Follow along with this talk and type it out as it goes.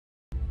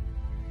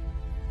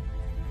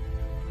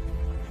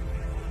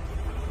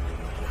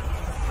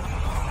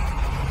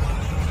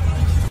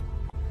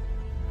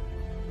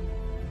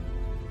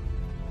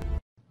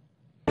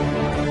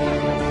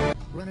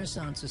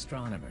Renaissance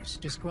astronomers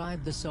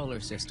described the solar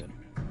system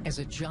as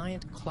a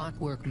giant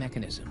clockwork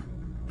mechanism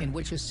in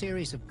which a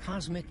series of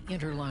cosmic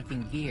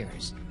interlocking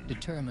gears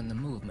determine the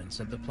movements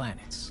of the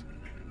planets.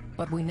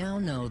 But we now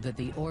know that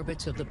the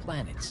orbits of the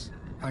planets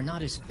are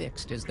not as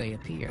fixed as they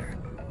appear.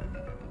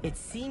 It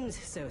seems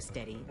so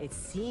steady. It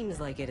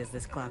seems like it is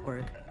this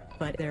clockwork,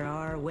 but there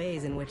are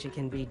ways in which it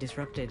can be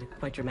disrupted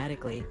quite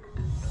dramatically.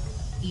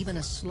 Even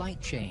a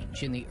slight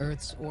change in the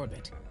Earth's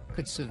orbit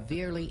could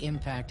severely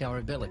impact our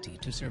ability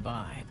to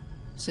survive,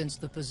 since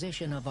the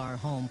position of our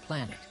home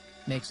planet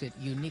makes it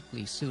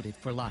uniquely suited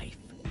for life.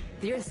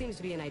 The Earth seems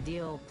to be an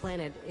ideal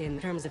planet in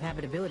terms of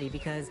habitability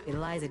because it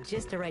lies at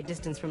just the right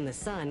distance from the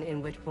sun,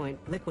 in which point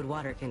liquid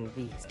water can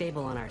be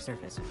stable on our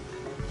surface.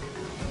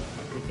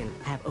 We can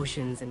have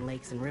oceans and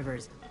lakes and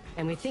rivers,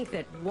 and we think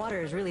that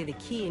water is really the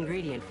key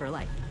ingredient for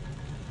life.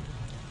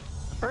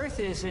 Earth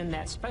is in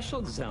that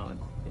special zone.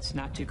 It's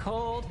not too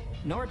cold,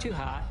 nor too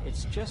hot,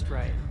 it's just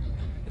right.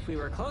 If we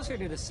were closer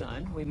to the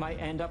sun, we might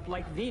end up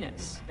like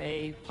Venus,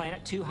 a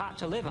planet too hot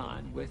to live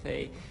on, with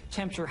a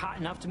temperature hot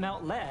enough to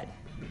melt lead.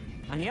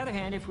 On the other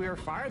hand, if we were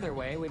farther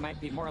away, we might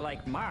be more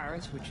like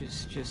Mars, which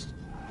is just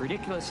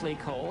ridiculously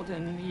cold,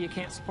 and you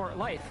can't support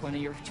life when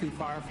you're too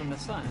far from the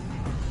sun.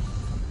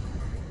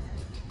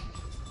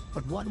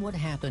 But what would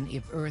happen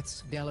if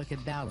Earth's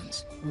delicate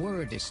balance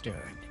were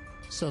disturbed,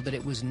 so that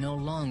it was no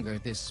longer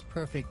this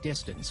perfect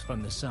distance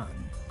from the sun?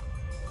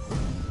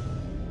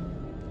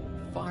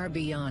 Far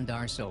beyond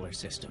our solar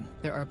system,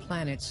 there are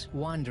planets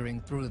wandering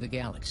through the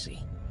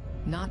galaxy,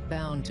 not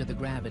bound to the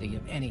gravity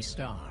of any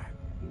star.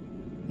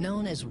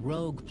 Known as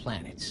rogue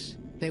planets,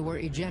 they were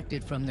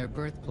ejected from their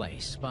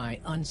birthplace by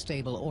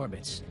unstable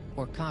orbits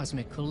or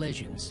cosmic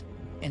collisions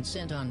and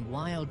sent on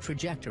wild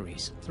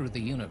trajectories through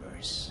the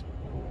universe.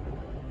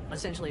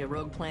 Essentially, a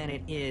rogue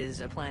planet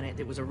is a planet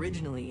that was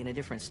originally in a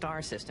different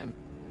star system,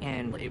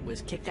 and it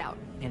was kicked out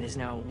and is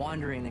now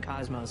wandering the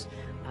cosmos,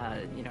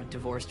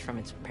 divorced from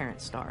its parent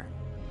star.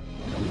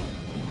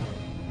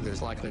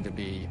 There's likely to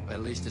be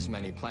at least as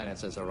many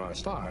planets as there are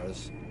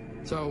stars.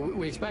 So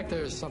we expect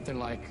there's something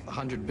like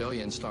 100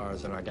 billion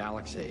stars in our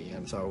galaxy,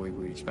 and so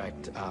we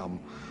expect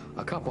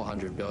a couple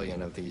 100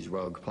 billion of these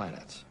rogue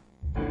planets.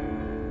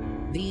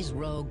 These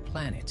rogue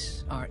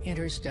planets are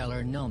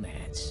interstellar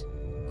nomads,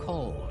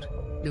 cold,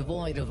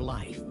 devoid of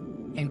life,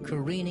 and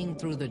careening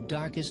through the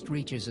darkest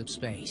reaches of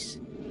space.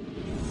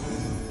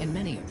 And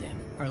many of them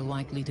are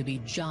likely to be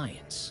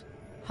giants,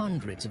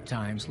 hundreds of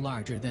times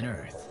larger than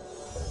Earth.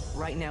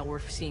 Right now, we're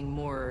seeing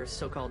more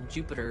so-called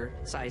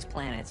Jupiter-sized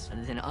planets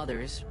than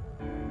others.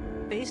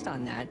 Based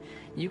on that,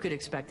 you could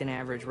expect an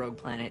average rogue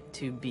planet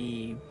to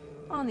be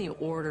on the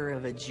order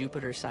of a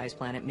Jupiter-sized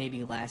planet,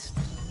 maybe less.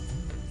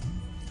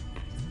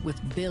 With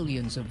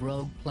billions of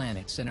rogue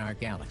planets in our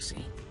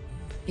galaxy,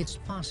 it's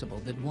possible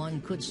that one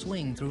could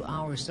swing through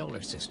our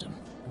solar system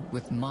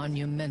with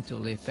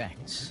monumental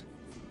effects.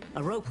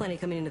 A rogue planet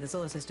coming into the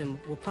solar system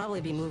will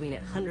probably be moving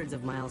at hundreds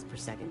of miles per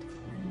second.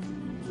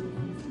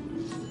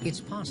 It's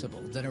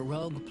possible that a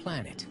rogue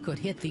planet could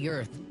hit the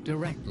Earth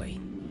directly,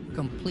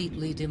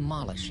 completely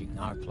demolishing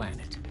our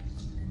planet.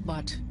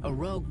 But a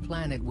rogue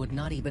planet would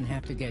not even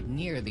have to get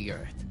near the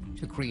Earth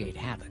to create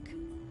havoc.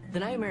 The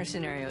nightmare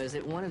scenario is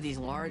that one of these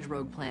large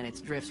rogue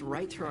planets drifts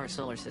right through our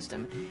solar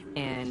system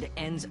and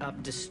ends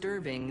up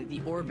disturbing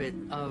the orbit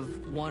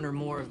of one or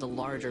more of the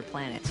larger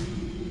planets.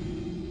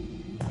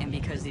 And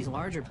because these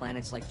larger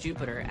planets, like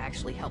Jupiter,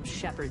 actually help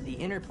shepherd the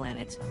inner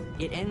planets,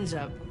 it ends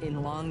up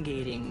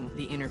elongating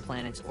the inner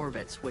planets'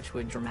 orbits, which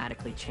would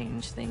dramatically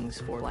change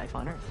things for life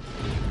on Earth.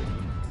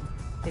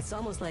 It's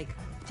almost like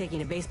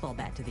taking a baseball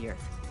bat to the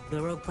Earth,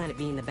 the rogue planet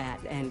being the bat,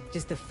 and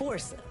just the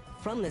force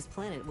from this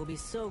planet will be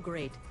so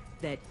great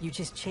that you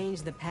just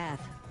change the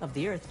path of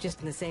the Earth just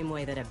in the same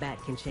way that a bat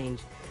can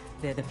change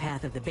the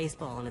path of the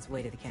baseball on its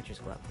way to the catcher's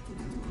glove.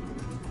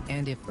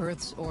 And if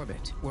Earth's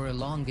orbit were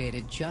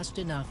elongated just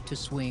enough to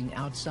swing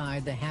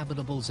outside the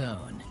habitable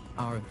zone,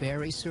 our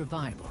very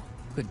survival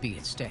could be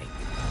at stake.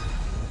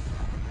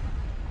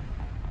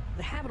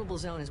 The habitable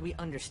zone, as we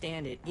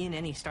understand it, in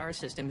any star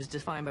system is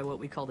defined by what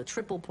we call the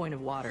triple point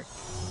of water.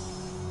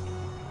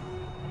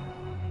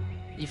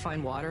 You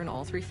find water in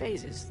all three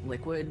phases: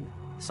 liquid,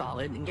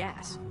 solid, and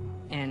gas.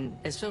 And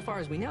so far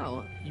as we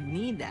know, you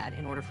need that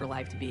in order for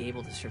life to be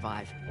able to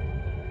survive.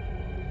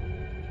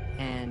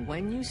 And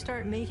when you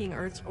start making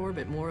Earth's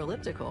orbit more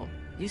elliptical,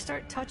 you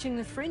start touching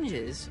the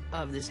fringes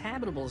of this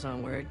habitable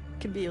zone where it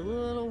can be a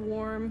little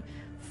warm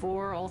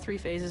for all three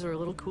phases or a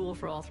little cool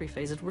for all three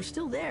phases. We're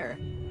still there,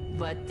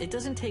 but it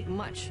doesn't take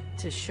much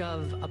to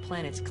shove a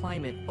planet's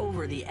climate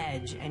over the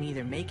edge and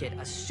either make it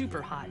a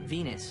super hot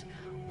Venus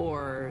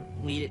or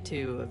lead it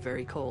to a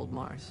very cold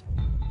Mars.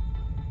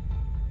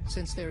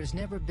 Since there has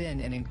never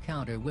been an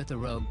encounter with a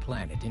rogue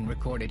planet in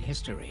recorded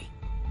history,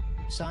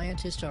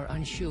 scientists are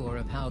unsure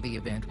of how the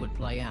event would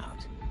play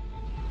out.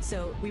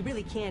 So we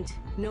really can't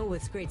know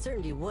with great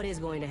certainty what is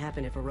going to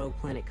happen if a rogue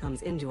planet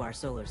comes into our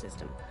solar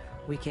system.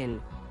 We can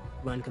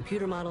run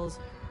computer models,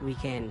 we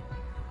can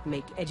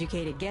make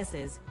educated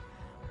guesses,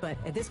 but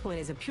at this point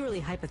it's a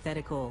purely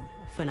hypothetical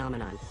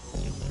phenomenon.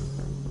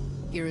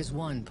 Here is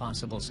one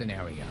possible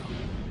scenario.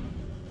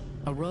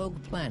 A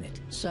rogue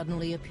planet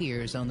suddenly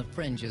appears on the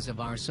fringes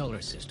of our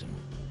solar system.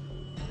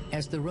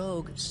 As the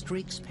rogue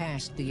streaks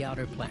past the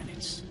outer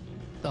planets,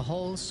 the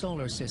whole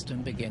solar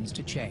system begins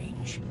to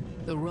change.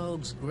 The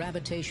rogue's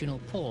gravitational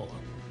pull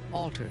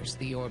alters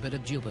the orbit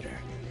of Jupiter.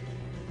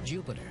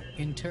 Jupiter,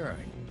 in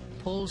turn,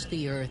 pulls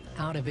the Earth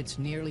out of its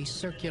nearly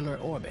circular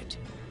orbit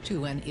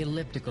to an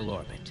elliptical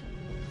orbit.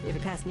 If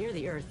it passed near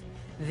the Earth,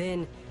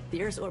 then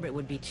the Earth's orbit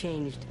would be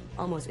changed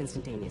almost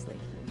instantaneously.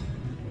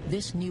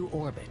 This new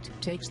orbit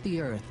takes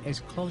the Earth as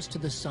close to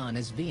the Sun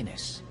as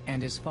Venus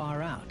and as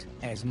far out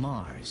as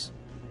Mars.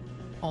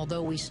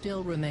 Although we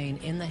still remain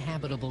in the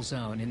habitable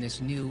zone in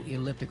this new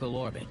elliptical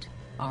orbit,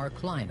 our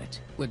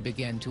climate would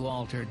begin to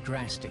alter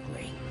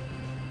drastically.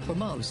 For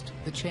most,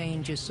 the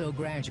change is so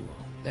gradual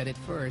that at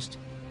first,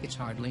 it's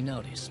hardly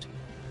noticed.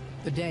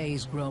 The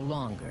days grow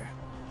longer,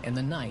 and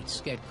the nights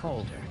get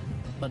colder,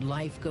 but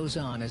life goes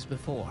on as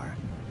before.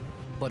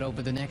 But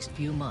over the next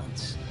few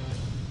months,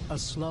 a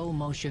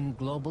slow-motion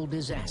global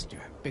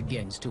disaster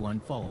begins to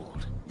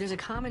unfold. There's a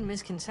common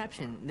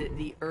misconception that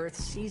the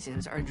Earth's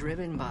seasons are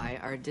driven by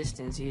our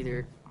distance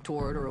either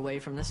toward or away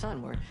from the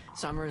sun, where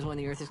summer is when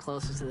the Earth is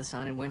closest to the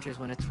sun and winter is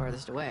when it's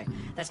farthest away.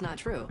 That's not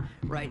true.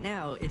 Right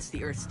now, it's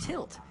the Earth's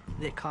tilt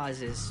that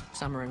causes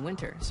summer and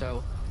winter.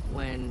 So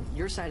when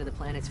your side of the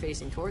planet's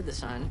facing toward the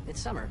sun, it's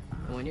summer.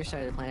 And when your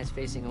side of the planet's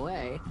facing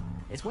away,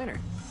 it's winter.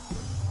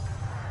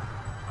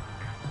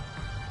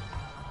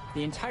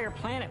 The entire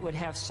planet would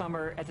have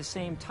summer at the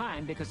same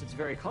time because it's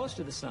very close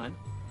to the sun,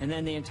 and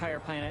then the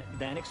entire planet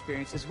then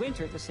experiences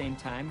winter at the same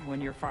time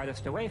when you're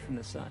farthest away from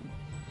the sun.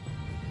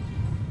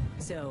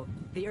 So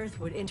the Earth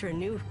would enter a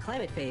new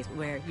climate phase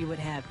where you would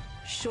have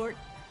short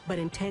but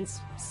intense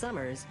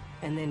summers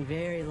and then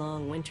very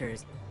long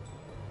winters.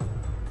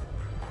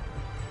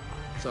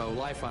 So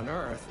life on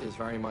Earth is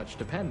very much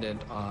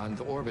dependent on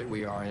the orbit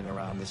we are in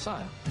around the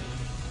sun.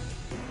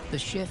 The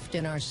shift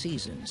in our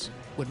seasons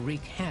would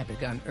wreak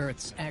havoc on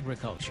Earth's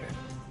agriculture,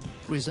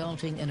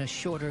 resulting in a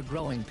shorter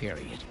growing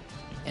period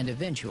and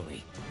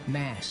eventually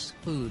mass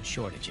food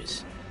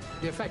shortages.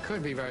 The effect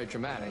could be very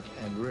dramatic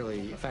and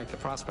really affect the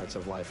prospects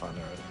of life on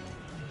Earth.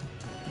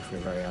 If we're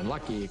very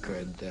unlucky, it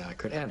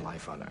could end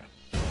life on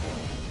Earth.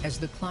 As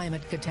the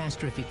climate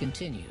catastrophe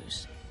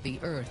continues, the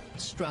Earth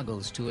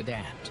struggles to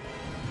adapt,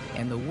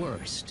 and the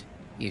worst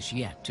is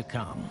yet to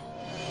come.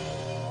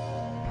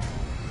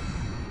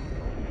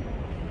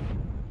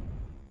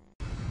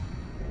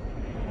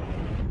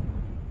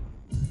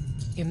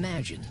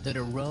 Imagine that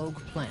a rogue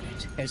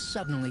planet has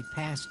suddenly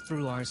passed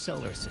through our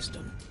solar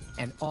system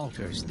and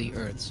alters the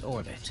Earth's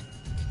orbit.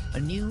 A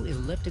new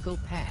elliptical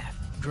path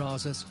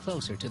draws us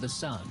closer to the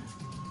sun,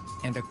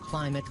 and a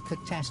climate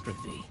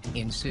catastrophe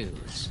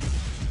ensues.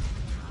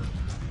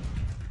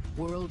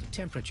 World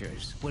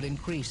temperatures would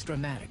increase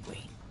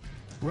dramatically.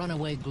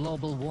 Runaway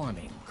global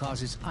warming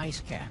causes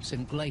ice caps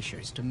and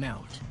glaciers to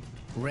melt,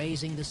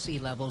 raising the sea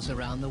levels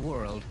around the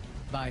world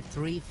by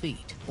 3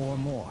 feet or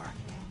more.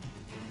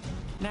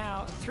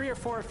 Now, 3 or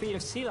 4 feet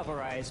of sea level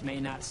rise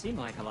may not seem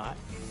like a lot.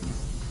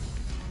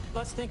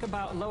 Let's think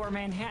about Lower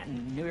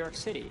Manhattan, New York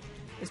City.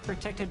 It's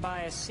protected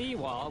by a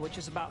seawall, which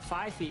is about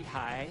 5 feet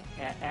high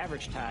at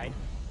average tide.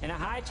 And at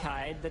high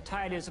tide, the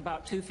tide is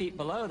about 2 feet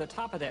below the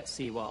top of that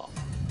seawall.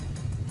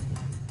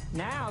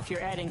 Now, if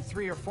you're adding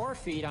 3 or 4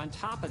 feet on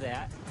top of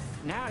that,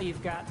 now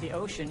you've got the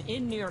ocean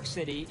in New York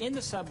City, in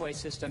the subway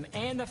system,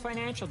 and the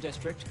financial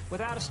district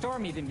without a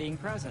storm even being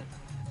present.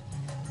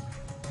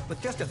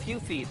 With just a few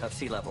feet of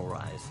sea level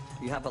rise,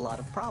 you have a lot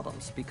of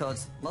problems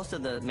because most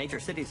of the major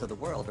cities of the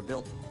world are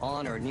built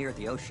on or near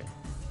the ocean.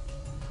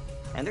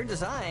 And they're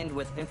designed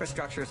with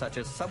infrastructure such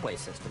as subway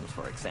systems,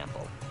 for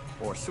example,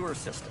 or sewer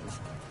systems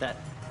that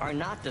are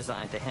not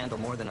designed to handle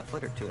more than a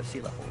foot or two of sea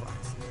level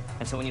rise.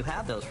 And so when you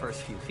have those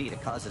first few feet,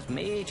 it causes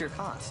major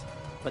costs.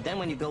 But then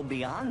when you go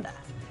beyond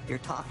that, you're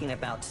talking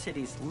about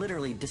cities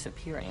literally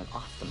disappearing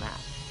off the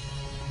map.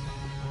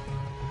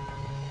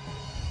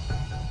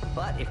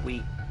 But if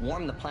we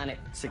warm the planet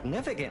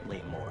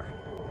significantly more,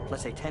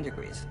 let's say 10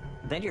 degrees,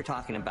 then you're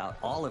talking about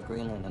all of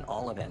Greenland and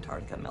all of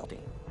Antarctica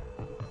melting.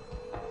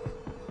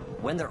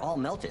 When they're all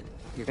melted,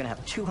 you're going to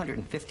have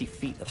 250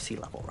 feet of sea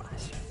level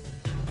rise,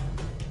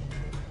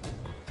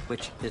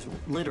 which is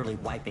literally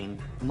wiping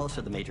most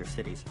of the major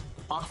cities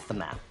off the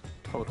map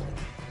totally.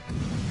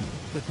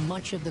 With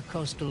much of the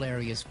coastal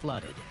areas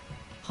flooded,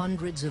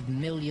 hundreds of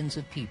millions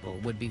of people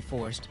would be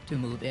forced to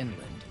move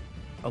inland,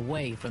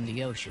 away from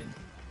the ocean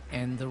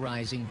and the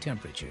rising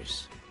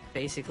temperatures.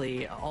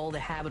 Basically, all the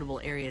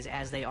habitable areas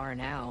as they are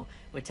now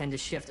would tend to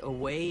shift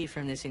away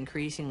from this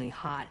increasingly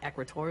hot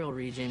equatorial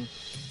region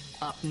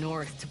up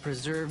north to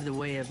preserve the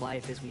way of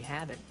life as we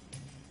have it.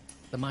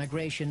 The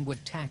migration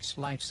would tax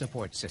life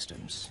support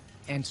systems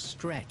and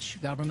stretch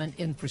government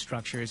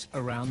infrastructures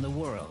around the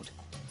world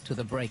to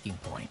the breaking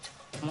point.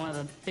 One of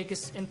the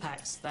biggest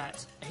impacts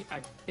that a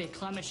big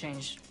climate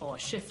change or a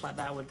shift like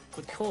that would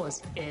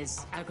cause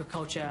is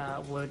agriculture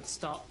would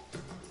stop.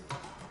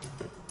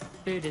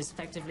 Food is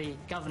effectively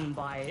governed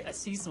by a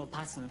seasonal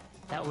pattern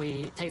that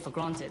we take for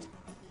granted.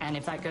 And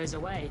if that goes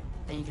away,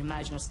 then you can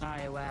imagine a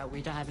scenario where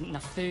we don't have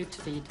enough food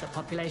to feed the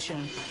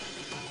population,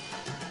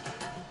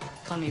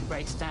 economy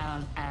breaks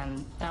down,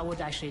 and that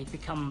would actually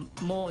become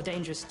more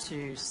dangerous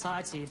to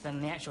society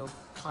than the actual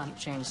climate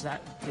change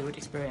that we would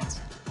experience.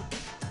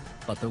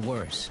 But the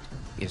worst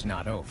is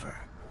not over.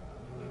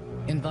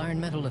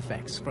 Environmental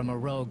effects from a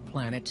rogue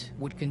planet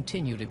would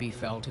continue to be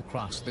felt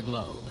across the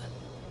globe.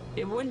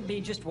 It wouldn't be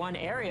just one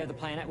area of the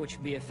planet which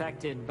would be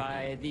affected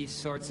by these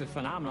sorts of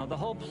phenomena. The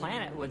whole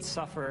planet would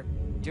suffer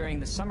during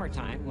the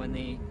summertime when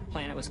the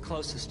planet was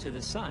closest to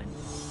the sun.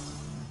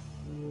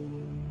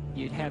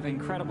 You'd have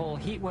incredible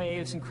heat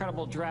waves,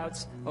 incredible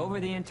droughts over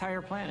the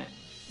entire planet.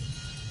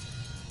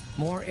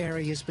 More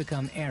areas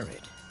become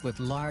arid, with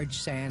large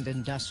sand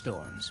and dust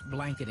storms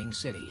blanketing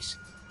cities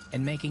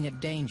and making it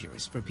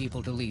dangerous for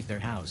people to leave their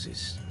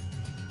houses.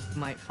 You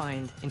might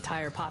find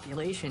entire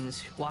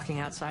populations walking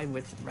outside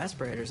with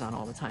respirators on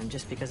all the time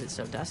just because it's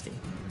so dusty.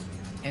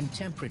 And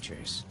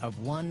temperatures of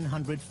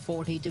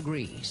 140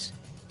 degrees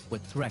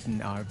would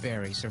threaten our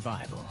very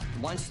survival.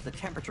 Once the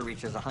temperature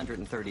reaches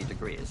 130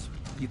 degrees,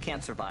 you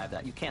can't survive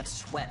that. You can't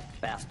sweat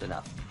fast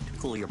enough to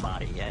cool your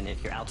body. And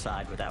if you're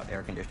outside without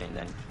air conditioning,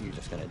 then you're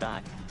just going to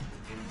die.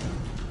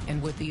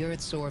 And with the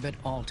Earth's orbit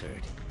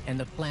altered and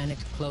the planet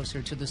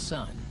closer to the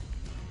sun,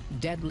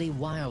 deadly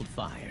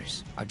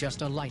wildfires are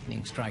just a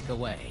lightning strike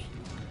away.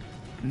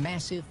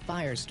 Massive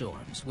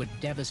firestorms would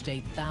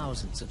devastate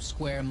thousands of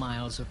square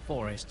miles of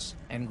forests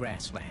and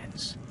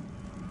grasslands.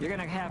 You're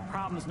going to have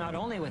problems not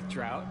only with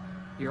drought,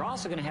 you're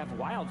also going to have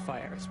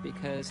wildfires,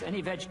 because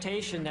any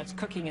vegetation that's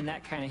cooking in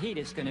that kind of heat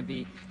is going to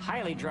be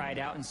highly dried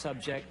out and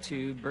subject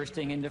to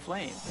bursting into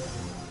flame.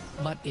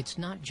 But it's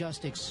not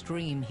just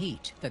extreme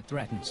heat that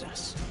threatens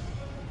us.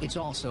 It's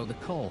also the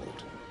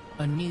cold,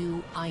 a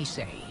new ice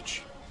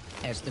age,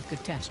 as the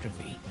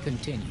catastrophe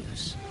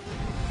continues.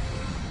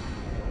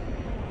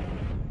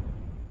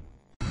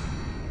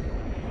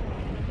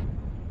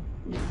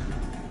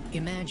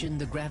 Imagine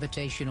the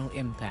gravitational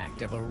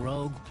impact of a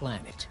rogue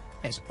planet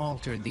has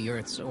altered the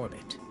Earth's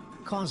orbit,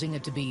 causing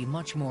it to be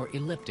much more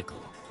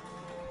elliptical.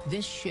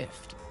 This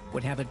shift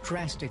would have a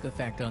drastic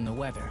effect on the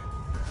weather.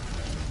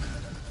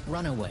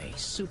 Runaway,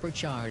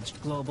 supercharged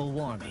global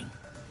warming,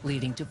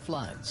 leading to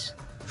floods,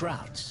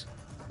 droughts,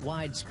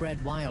 widespread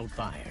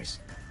wildfires,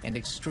 and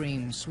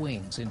extreme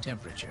swings in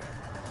temperature.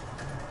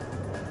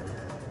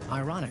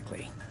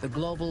 Ironically, the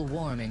global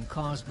warming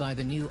caused by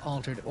the new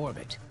altered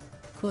orbit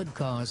could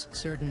cause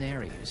certain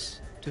areas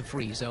to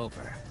freeze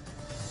over.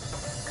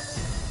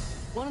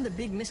 One of the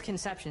big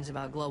misconceptions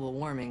about global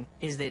warming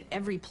is that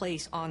every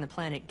place on the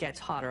planet gets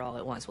hotter all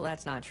at once. Well,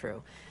 that's not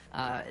true.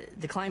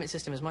 The climate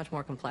system is much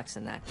more complex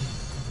than that.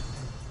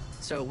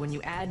 So when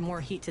you add more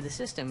heat to the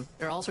system,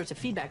 there are all sorts of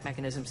feedback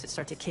mechanisms that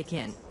start to kick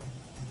in.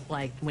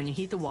 Like when you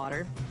heat the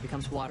water, it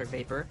becomes water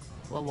vapor.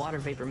 Well, water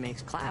vapor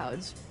makes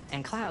clouds,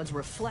 and clouds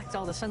reflect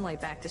all the sunlight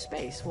back to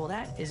space. Well,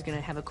 that is going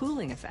to have a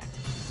cooling effect.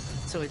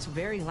 So it's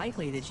very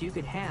likely that you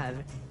could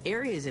have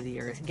areas of the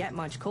Earth get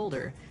much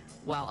colder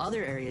while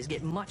other areas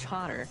get much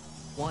hotter.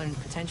 One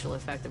potential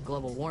effect of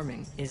global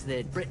warming is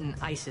that Britain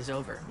ices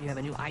over. You have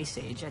a new ice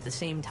age at the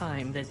same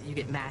time that you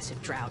get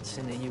massive droughts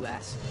in the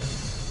U.S.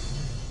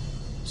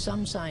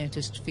 Some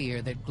scientists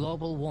fear that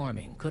global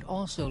warming could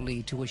also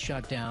lead to a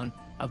shutdown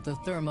of the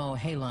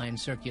thermohaline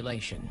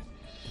circulation,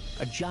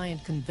 a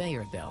giant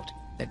conveyor belt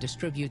that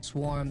distributes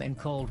warm and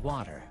cold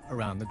water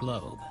around the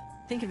globe.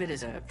 Think of it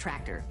as a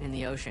tractor in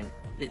the ocean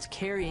that's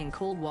carrying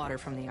cold water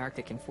from the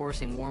Arctic and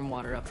forcing warm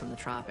water up from the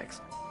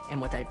tropics.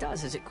 And what that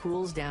does is it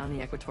cools down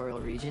the equatorial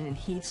region and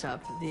heats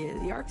up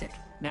the Arctic.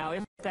 Now,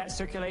 if that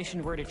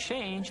circulation were to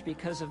change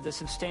because of the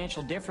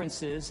substantial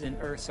differences in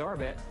Earth's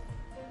orbit,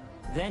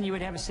 then you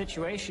would have a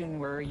situation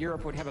where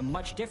Europe would have a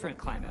much different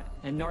climate,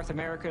 and North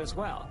America as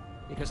well,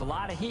 because a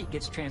lot of heat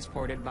gets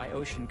transported by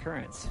ocean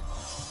currents.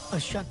 A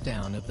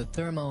shutdown of the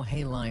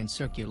thermohaline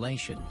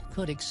circulation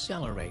could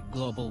accelerate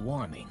global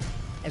warming.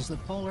 As the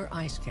polar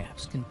ice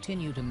caps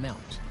continue to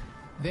melt,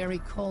 very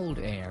cold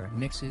air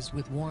mixes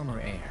with warmer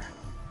air.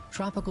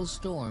 Tropical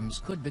storms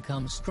could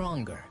become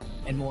stronger,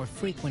 and more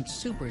frequent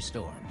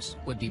superstorms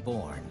would be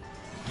born.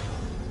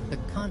 The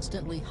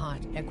constantly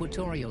hot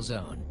equatorial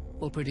zone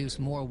will produce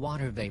more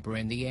water vapor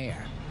in the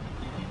air,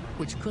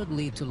 which could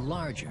lead to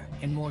larger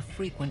and more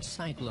frequent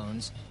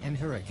cyclones and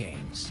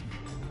hurricanes.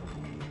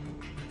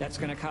 That's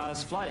going to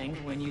cause flooding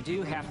when you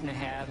do happen to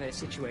have a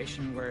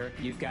situation where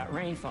you've got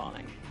rain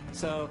falling.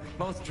 So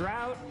both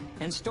drought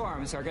and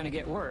storms are going to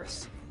get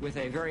worse with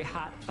a very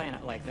hot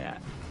planet like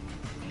that.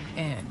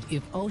 And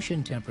if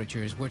ocean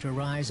temperatures were to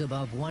rise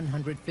above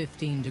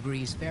 115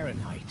 degrees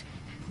Fahrenheit,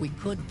 we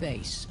could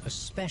face a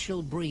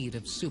special breed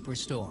of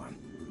superstorm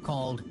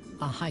called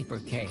a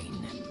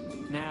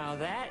hypercane. Now,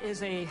 that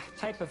is a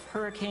type of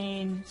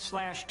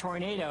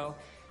hurricane/tornado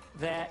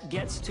that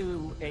gets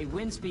to a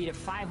wind speed of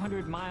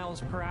 500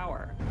 miles per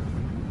hour.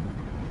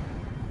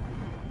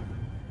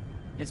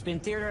 It's been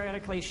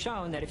theoretically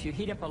shown that if you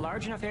heat up a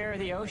large enough area of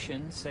the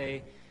ocean,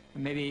 say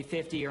maybe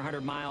 50 or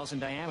 100 miles in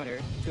diameter,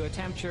 to a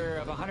temperature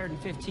of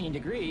 115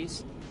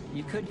 degrees,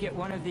 you could get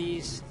one of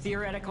these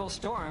theoretical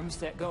storms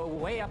that go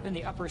way up in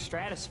the upper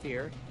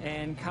stratosphere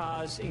and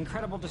cause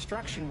incredible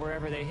destruction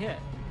wherever they hit.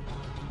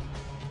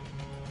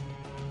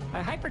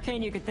 A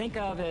hypercane you could think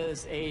of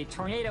as a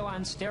tornado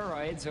on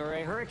steroids or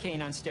a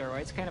hurricane on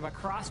steroids, kind of a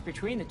cross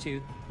between the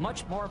two,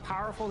 much more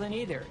powerful than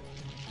either,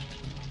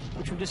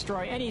 which would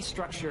destroy any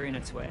structure in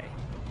its way.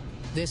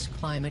 This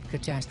climate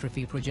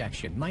catastrophe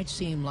projection might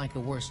seem like a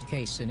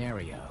worst-case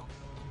scenario.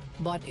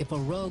 But if a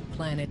rogue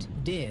planet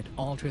did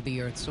alter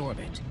the Earth's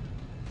orbit,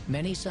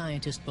 many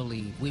scientists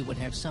believe we would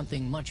have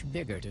something much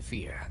bigger to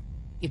fear.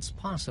 It's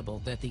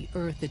possible that the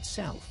Earth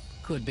itself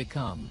could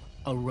become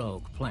a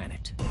rogue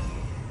planet.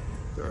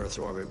 The Earth's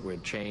orbit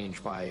would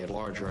change by a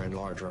larger and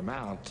larger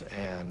amount,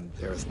 and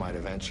the Earth might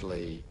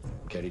eventually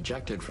get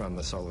ejected from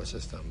the solar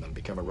system and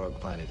become a rogue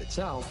planet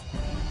itself.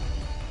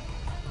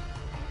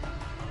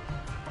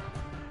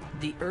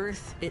 The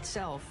Earth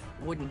itself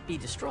wouldn't be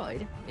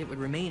destroyed. It would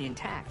remain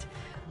intact.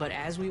 But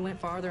as we went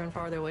farther and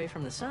farther away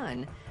from the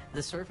sun,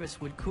 the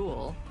surface would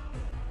cool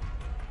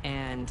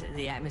and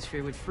the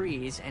atmosphere would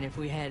freeze, and if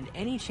we had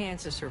any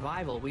chance of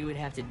survival, we would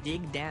have to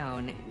dig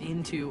down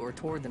into or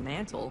toward the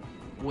mantle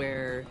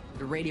where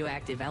the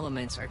radioactive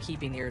elements are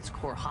keeping the Earth's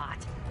core hot,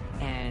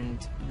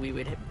 and we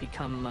would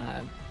become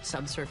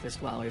subsurface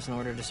dwellers in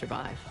order to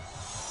survive.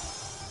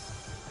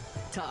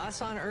 To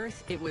us on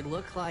Earth, it would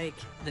look like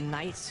the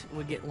nights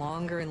would get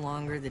longer and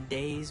longer, the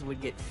days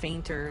would get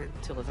fainter,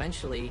 till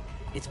eventually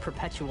it's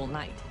perpetual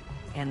night,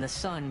 and the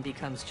sun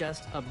becomes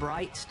just a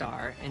bright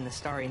star in the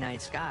starry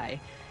night sky,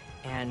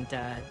 and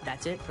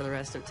that's it for the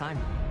rest of time.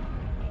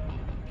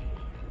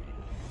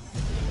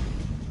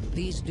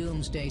 These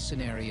doomsday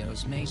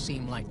scenarios may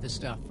seem like the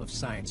stuff of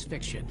science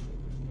fiction,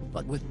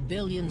 but with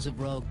billions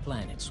of rogue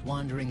planets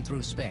wandering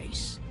through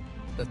space,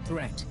 the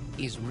threat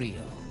is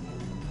real.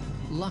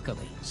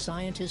 Luckily,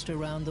 scientists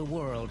around the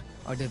world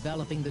are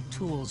developing the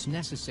tools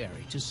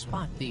necessary to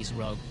spot these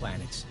rogue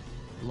planets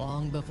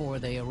long before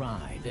they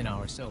arrive in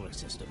our solar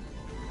system.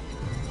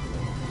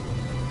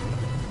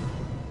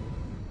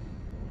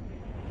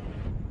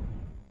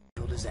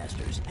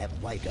 Disasters have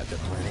wiped out the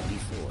planet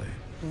before.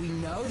 We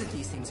know that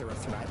these things are a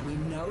threat. We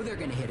know they're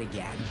going to hit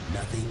again.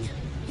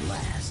 Nothing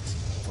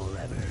lasts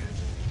forever.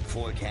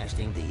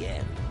 Forecasting the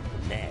end.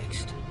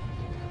 Next.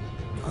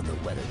 On the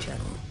Weather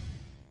Channel.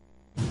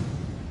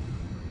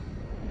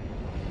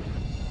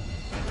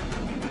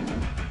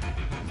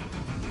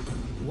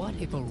 What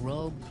if a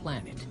rogue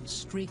planet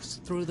streaks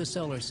through the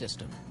solar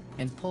system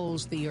and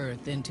pulls the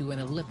Earth into an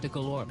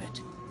elliptical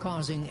orbit,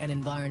 causing an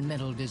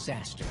environmental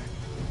disaster?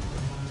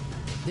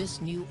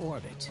 This new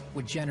orbit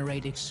would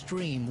generate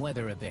extreme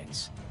weather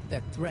events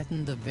that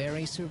threaten the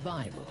very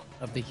survival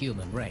of the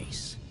human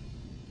race.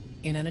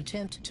 In an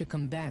attempt to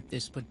combat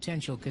this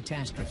potential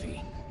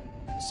catastrophe,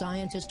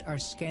 scientists are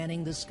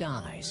scanning the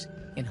skies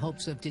in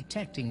hopes of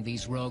detecting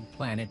these rogue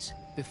planets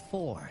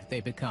before they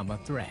become a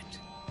threat.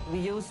 We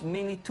use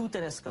mainly two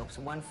telescopes,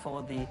 one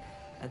for the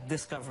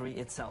discovery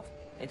itself.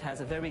 It has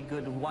a very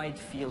good wide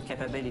field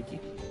capability.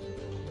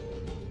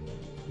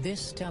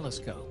 This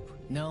telescope,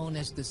 known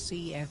as the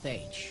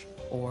CFH,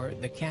 or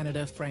the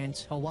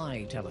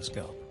Canada-France-Hawaii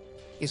Telescope,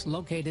 is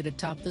located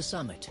atop the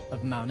summit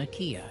of Mauna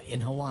Kea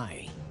in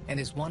Hawaii and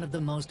is one of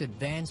the most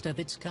advanced of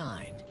its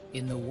kind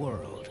in the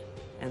world.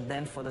 And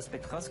then for the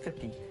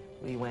spectroscopy,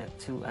 we went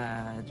to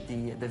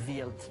the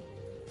VLT.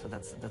 So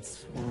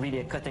that's really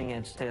a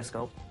cutting-edge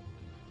telescope.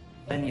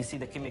 Then you see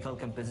the chemical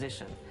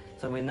composition.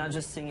 So we're not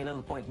just seeing a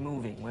little point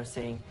moving, we're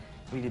seeing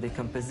really the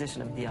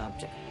composition of the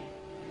object.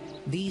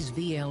 These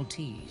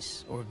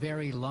VLTs, or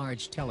very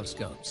large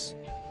telescopes,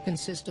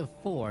 consist of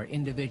 4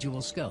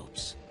 individual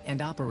scopes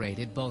and operate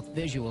at both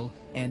visual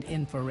and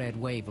infrared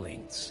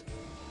wavelengths.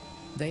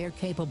 They are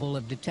capable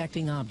of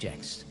detecting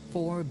objects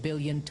 4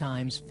 billion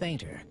times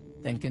fainter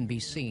than can be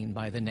seen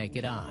by the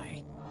naked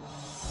eye.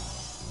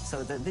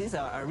 So these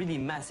are really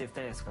massive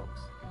telescopes,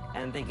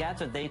 and they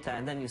gather data,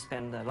 and then you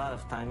spend a lot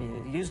of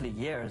time, usually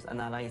years,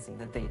 analyzing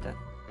the data.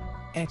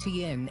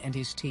 Etienne and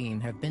his team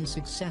have been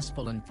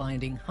successful in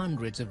finding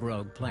hundreds of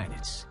rogue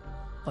planets,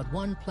 but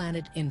one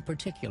planet in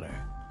particular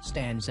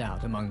stands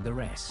out among the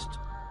rest.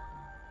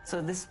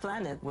 So this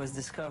planet was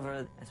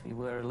discovered as we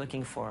were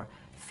looking for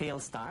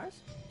failed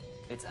stars.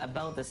 It's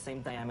about the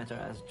same diameter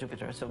as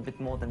Jupiter, so a bit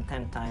more than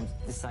 10 times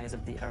the size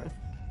of the Earth.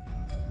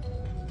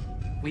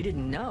 We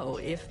didn't know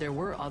if there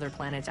were other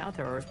planets out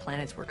there or if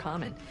planets were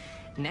common.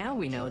 Now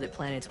we know that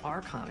planets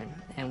are common,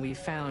 and we've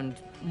found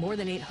more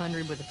than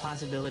 800 with a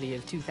possibility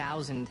of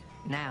 2,000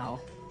 now,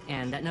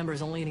 and that number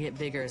is only going to get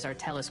bigger as our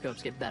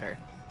telescopes get better.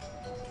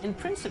 In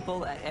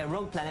principle, a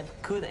rogue planet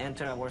could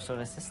enter our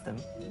solar system,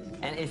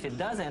 and if it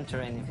does enter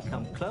and if it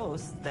comes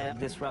close, then it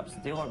disrupts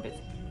the orbit.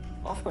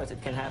 Of course,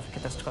 it can have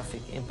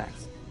catastrophic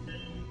impacts,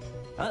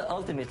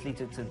 ultimately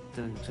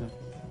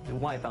to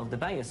wipe out the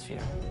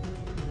biosphere.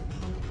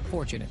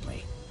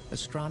 Fortunately,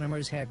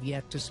 astronomers have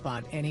yet to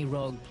spot any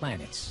rogue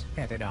planets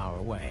headed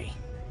our way.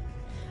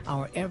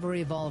 Our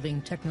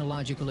ever-evolving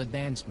technological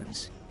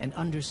advancements and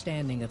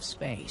understanding of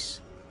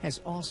space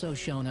has also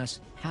shown us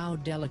how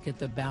delicate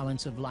the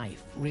balance of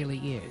life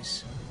really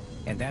is,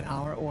 and that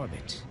our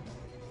orbit,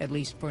 at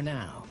least for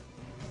now,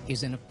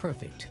 is in a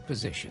perfect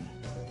position.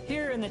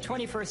 Here in the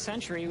 21st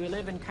century, we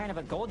live in kind of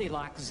a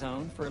Goldilocks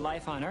zone for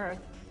life on Earth.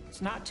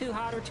 It's not too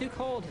hot or too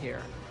cold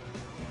here.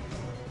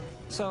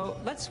 So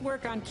let's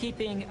work on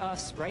keeping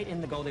us right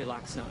in the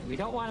Goldilocks zone. We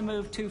don't want to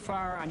move too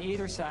far on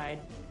either side.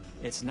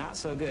 It's not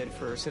so good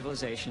for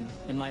civilization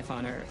and life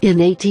on Earth. In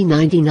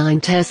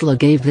 1899, Tesla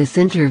gave this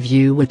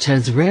interview, which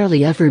has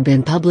rarely ever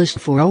been published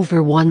for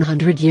over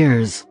 100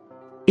 years.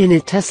 In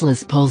it, Tesla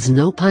pulls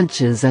no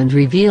punches and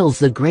reveals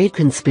the great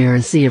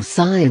conspiracy of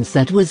science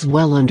that was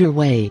well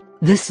underway.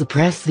 This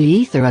suppress the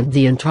ether and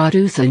they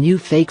introduce a new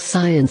fake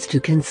science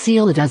to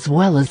conceal it, as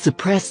well as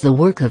suppress the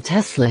work of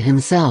Tesla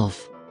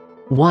himself.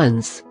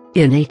 Once,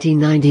 in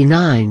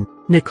 1899,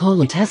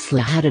 Nikola Tesla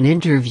had an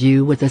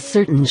interview with a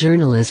certain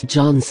journalist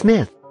John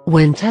Smith,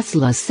 when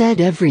Tesla said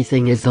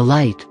everything is the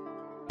light.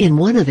 In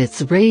one of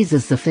its rays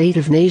is the fate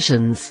of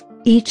nations.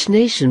 Each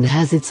nation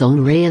has its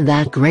own ray in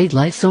that great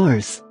light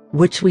source,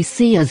 which we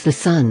see as the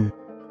sun.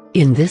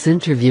 In this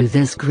interview,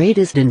 this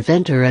greatest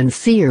inventor and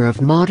seer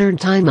of modern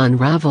time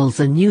unravels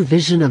a new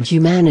vision of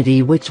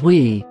humanity which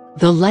we,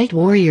 the light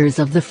warriors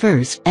of the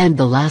first and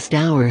the last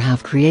hour,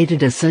 have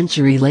created a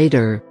century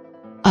later.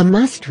 A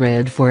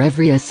must-read for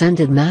every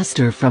ascended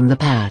master from the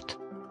past.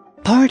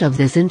 Part of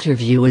this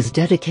interview is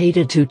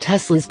dedicated to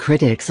Tesla's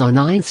critics on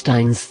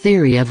Einstein's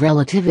theory of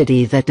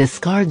relativity that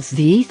discards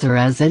the ether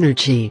as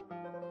energy.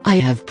 I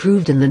have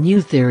proved in the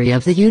new theory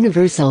of the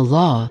universal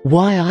law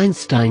why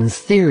Einstein's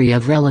theory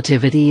of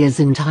relativity is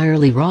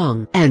entirely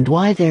wrong, and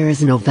why there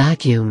is no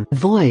vacuum,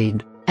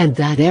 void, and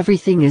that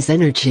everything is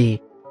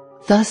energy.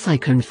 Thus I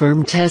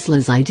confirm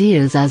Tesla's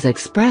ideas as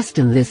expressed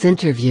in this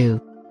interview.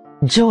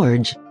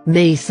 George,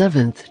 May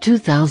 7,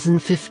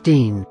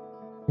 2015.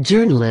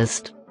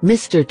 Journalist,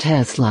 Mr.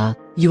 Tesla,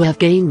 you have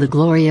gained the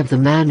glory of the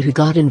man who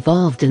got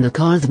involved in the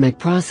cosmic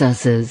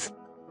processes.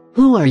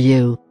 Who are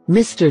you,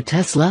 Mr.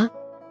 Tesla?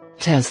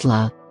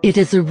 Tesla, it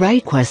is the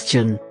right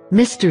question,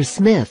 Mr.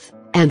 Smith,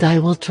 and I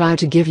will try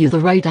to give you the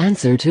right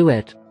answer to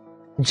it.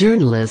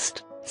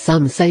 Journalist,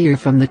 some say you're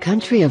from the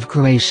country of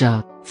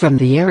Croatia, from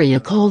the area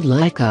called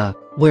Lika,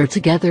 where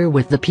together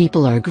with the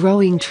people are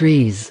growing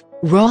trees,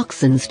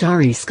 rocks and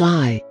starry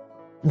sky.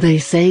 They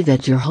say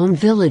that your home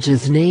village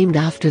is named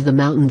after the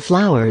mountain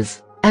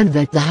flowers, and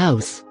that the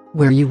house,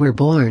 where you were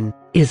born,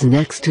 is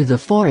next to the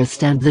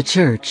forest and the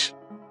church.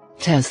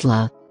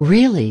 Tesla,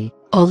 really,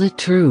 all it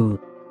true?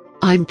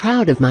 I'm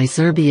proud of my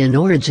Serbian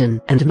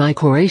origin and my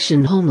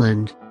Croatian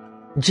homeland.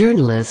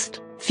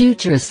 Journalist,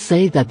 futurists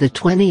say that the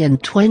 20th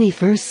and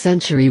 21st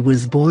century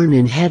was born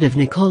in head of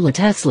Nikola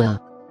Tesla.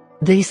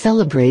 They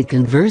celebrate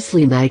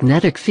conversely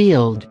magnetic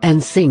field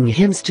and sing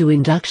hymns to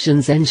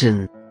induction's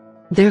engine.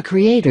 Their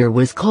creator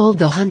was called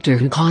the hunter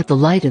who caught the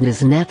light in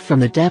his net from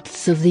the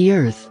depths of the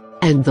earth,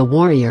 and the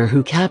warrior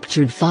who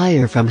captured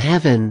fire from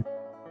heaven.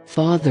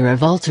 Father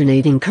of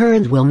alternating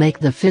current will make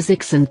the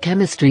physics and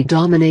chemistry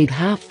dominate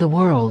half the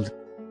world.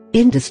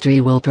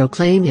 Industry will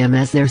proclaim him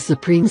as their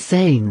supreme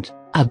saint,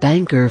 a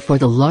banker for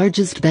the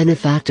largest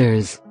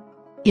benefactors.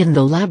 In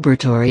the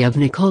laboratory of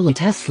Nikola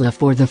Tesla,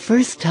 for the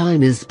first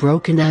time, is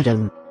broken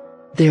atom.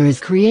 There is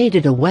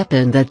created a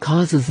weapon that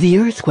causes the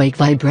earthquake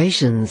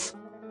vibrations.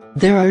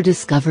 There are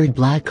discovered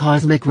black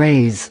cosmic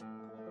rays.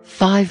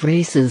 5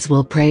 races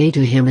will pray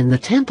to him in the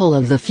temple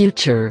of the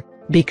future,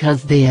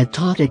 because they had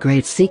taught a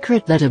great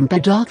secret that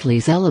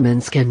Empedocles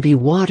elements can be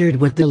watered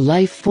with the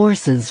life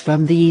forces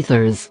from the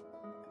ethers.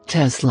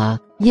 Tesla,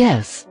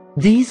 yes,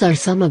 these are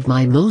some of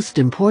my most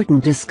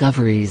important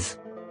discoveries.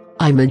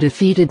 I'm a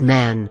defeated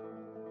man.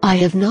 I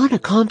have not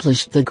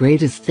accomplished the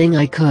greatest thing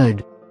I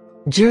could.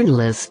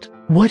 Journalist,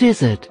 what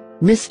is it,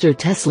 Mr.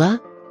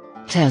 Tesla?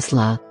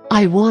 Tesla,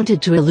 I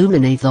wanted to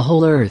illuminate the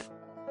whole Earth.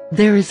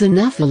 There is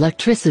enough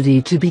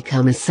electricity to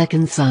become a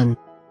second sun.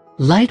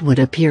 Light would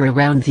appear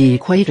around the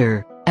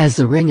equator, as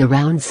a ring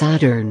around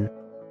Saturn.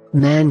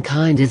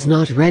 Mankind is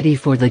not ready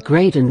for the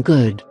great and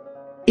good.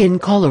 In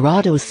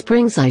Colorado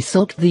Springs I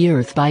soaked the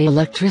earth by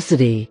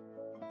electricity.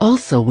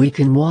 Also we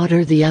can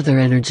water the other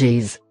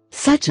energies,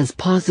 such as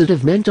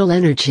positive mental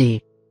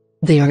energy.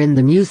 They are in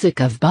the music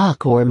of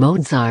Bach or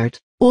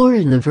Mozart, or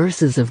in the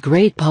verses of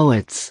great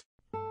poets.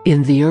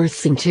 In the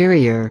Earth's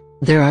interior,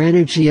 there are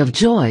energy of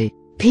joy,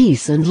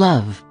 peace and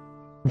love.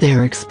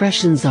 Their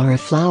expressions are a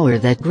flower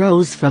that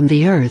grows from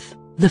the earth,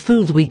 the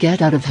food we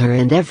get out of her,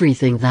 and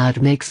everything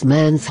that makes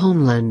man's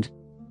homeland.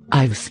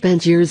 I've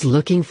spent years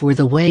looking for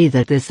the way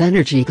that this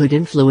energy could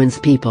influence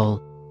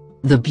people.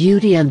 The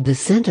beauty and the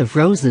scent of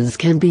roses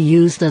can be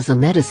used as a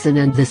medicine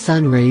and the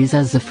sun rays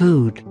as a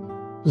food.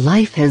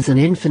 Life has an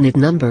infinite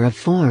number of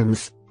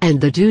forms,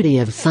 and the duty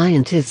of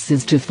scientists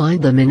is to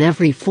find them in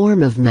every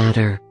form of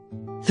matter.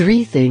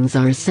 3 things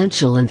are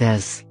essential in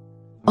this.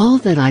 All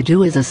that I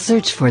do is a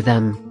search for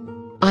them.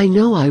 I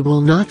know I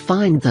will not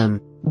find them,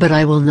 but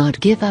I will not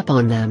give up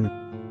on them.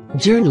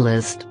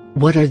 Journalist,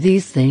 what are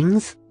these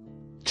things?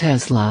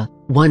 Tesla,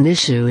 One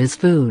issue is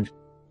food.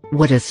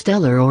 What is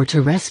stellar or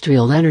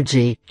terrestrial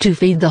energy to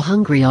feed the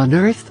hungry on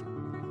Earth?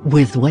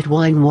 With wet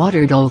wine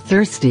watered all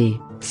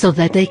thirsty, so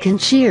that they can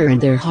cheer in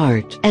their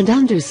heart and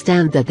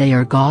understand that they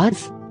are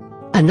gods?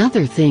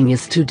 Another thing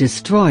is to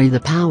destroy the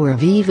power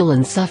of evil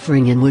and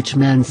suffering in which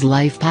man's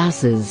life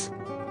passes.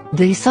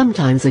 They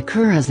sometimes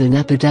occur as an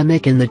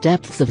epidemic in the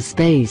depths of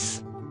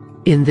space.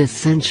 In this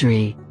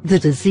century, the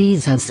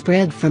disease has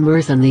spread from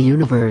Earth and the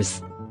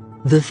universe.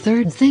 The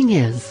third thing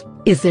is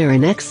there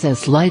an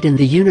excess light in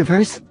the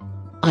universe?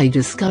 I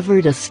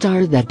discovered a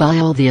star that by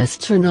all the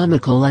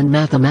astronomical and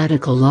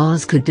mathematical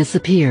laws could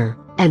disappear,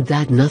 and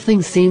that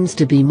nothing seems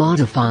to be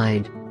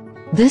modified.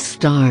 This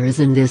star is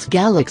in this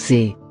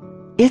galaxy.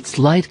 Its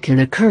light can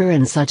occur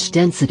in such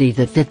density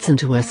that fits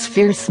into a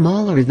sphere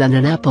smaller than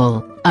an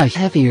apple,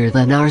 heavier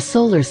than our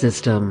solar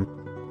system.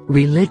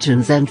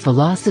 Religions and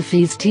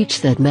philosophies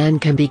teach that man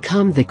can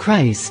become the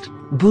Christ,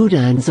 Buddha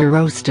and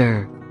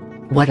Zoroaster.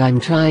 What I'm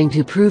trying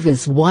to prove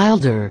is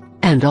wilder,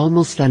 and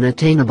almost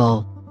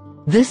unattainable.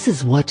 This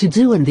is what to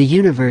do in the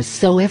universe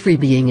so every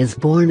being is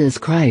born as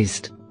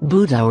Christ,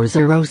 Buddha or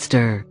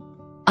Zoroaster.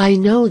 I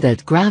know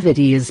that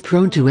gravity is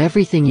prone to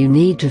everything you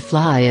need to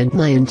fly, and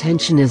my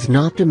intention is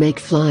not to make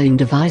flying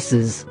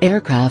devices,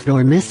 aircraft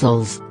or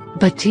missiles,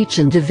 but teach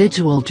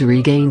individual to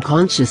regain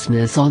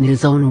consciousness on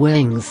his own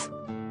wings.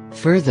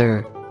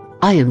 Further,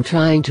 I am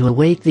trying to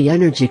awake the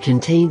energy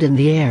contained in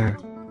the air.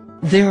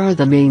 There are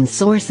the main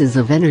sources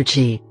of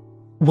energy.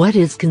 What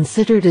is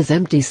considered as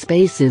empty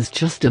space is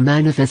just a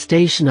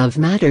manifestation of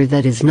matter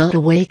that is not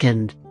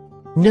awakened.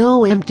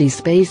 No empty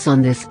space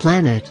on this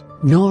planet,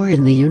 nor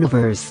in the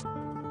universe.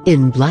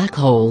 In black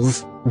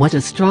holes, what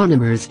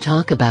astronomers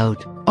talk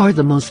about are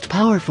the most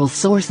powerful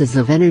sources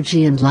of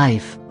energy and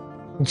life.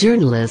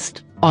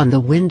 Journalist, on the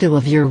window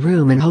of your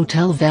room in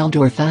Hotel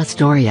Waldorf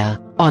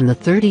Astoria, on the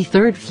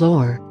 33rd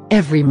floor,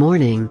 every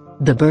morning,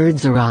 the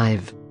birds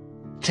arrive.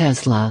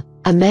 Tesla,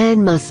 a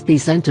man must be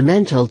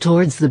sentimental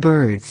towards the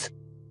birds.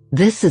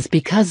 This is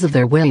because of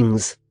their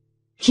wings.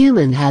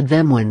 Human had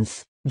them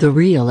once, the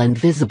real and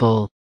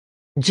visible.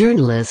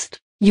 Journalist,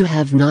 you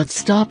have not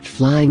stopped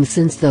flying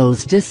since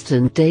those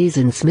distant days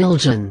in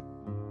Smiljan.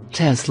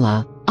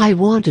 Tesla, I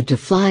wanted to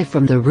fly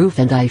from the roof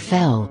and I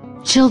fell.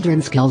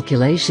 Children's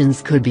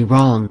calculations could be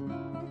wrong.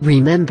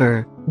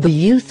 Remember, the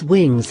youth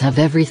wings have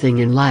everything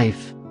in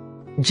life.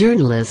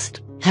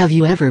 Journalist, have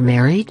you ever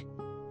married?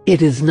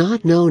 It is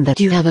not known that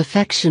you have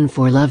affection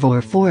for love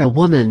or for a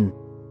woman.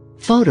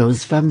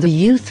 Photos from the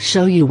youth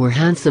show you were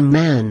handsome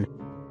man.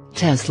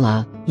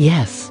 Tesla,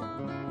 yes.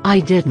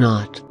 I did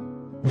not.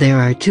 There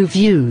are two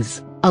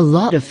views, a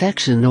lot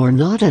affection or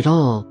not at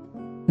all.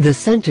 The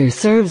center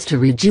serves to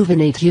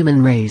rejuvenate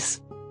human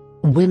race.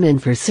 Women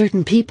for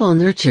certain people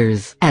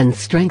nurtures and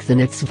strengthen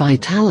its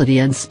vitality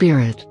and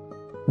spirit.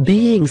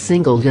 Being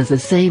single does the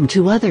same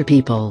to other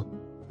people.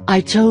 I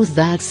chose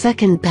that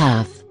second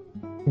path.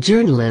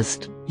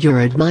 Journalist, your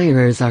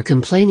admirers are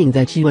complaining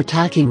that you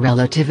attacking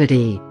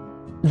relativity.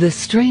 The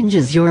strange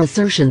is your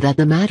assertion that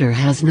the matter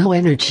has no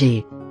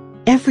energy.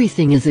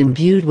 Everything is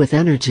imbued with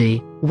energy,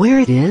 where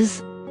it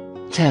is?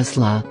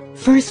 Tesla,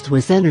 first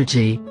was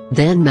energy,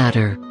 then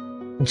matter.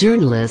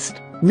 Journalist,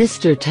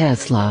 Mr.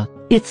 Tesla,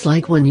 it's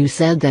like when you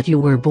said that you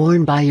were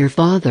born by your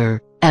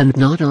father, and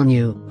not on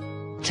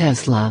you.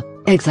 Tesla,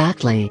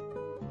 exactly.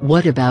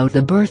 What about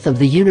the birth of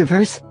the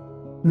universe?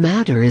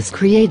 Matter is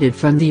created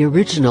from the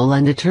original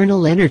and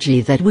eternal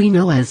energy that we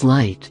know as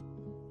light.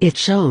 It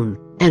shone,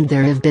 and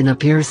there have been a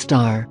pure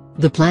star,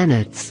 the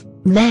planets,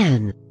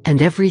 man,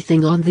 and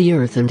everything on the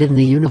earth and in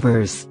the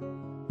universe.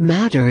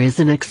 Matter is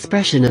an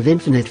expression of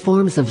infinite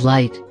forms of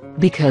light,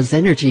 because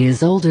energy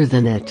is older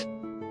than it.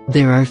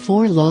 There are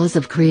 4 laws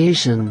of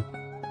creation.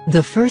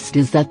 The first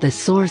is that the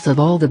source of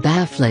all the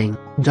baffling,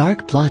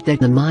 dark plot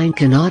that the mind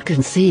cannot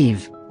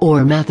conceive,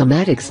 or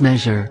mathematics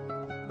measure.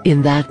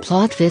 In that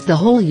plot fit the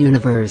whole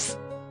universe.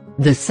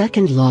 The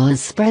second law is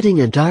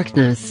spreading a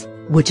darkness,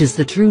 which is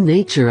the true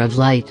nature of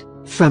light,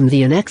 from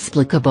the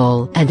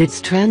inexplicable, and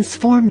it's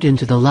transformed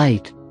into the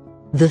light.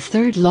 The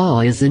third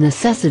law is the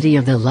necessity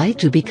of the light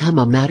to become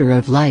a matter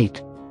of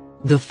light.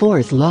 The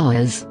fourth law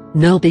is,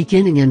 no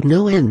beginning and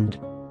no end.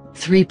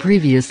 3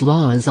 previous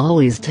laws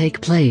always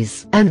take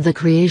place, and the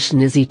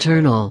creation is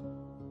eternal.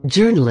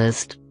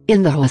 Journalist,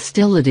 in the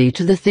hostility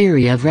to the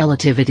theory of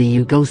relativity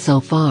you go so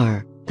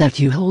far, that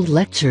you hold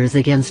lectures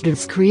against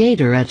its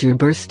creator at your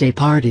birthday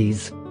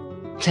parties.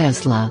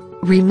 Tesla,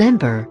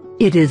 remember,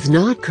 it is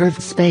not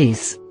curved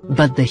space,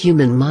 but the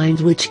human mind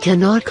which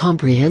cannot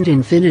comprehend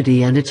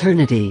infinity and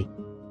eternity.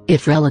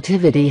 If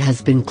relativity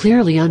has been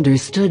clearly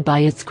understood by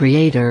its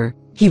creator,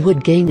 he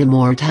would gain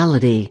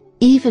immortality,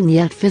 even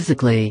yet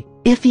physically,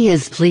 if he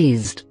is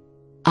pleased.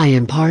 I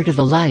am part of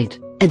the light,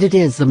 and it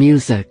is the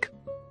music.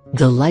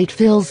 The light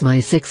fills my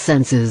 6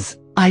 senses.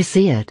 I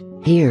see it,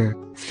 hear,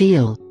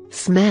 feel,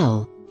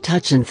 smell,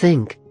 touch and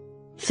think.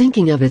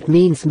 Thinking of it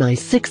means my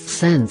 6th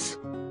sense.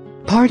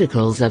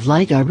 Particles of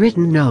light are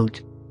written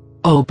note.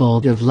 A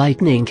bolt of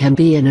lightning can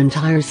be an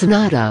entire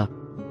sonata.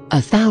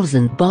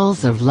 1,000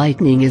 balls of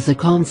lightning is a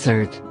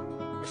concert.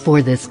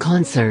 For this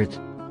concert,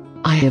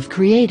 I have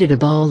created a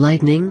ball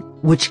lightning,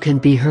 which can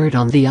be heard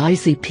on the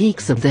icy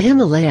peaks of the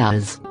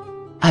Himalayas.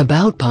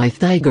 About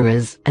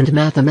Pythagoras and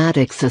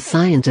mathematics, a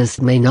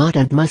scientist may not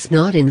and must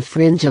not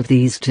infringe of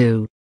these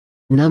two.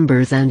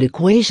 Numbers and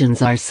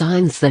equations are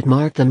signs that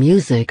mark the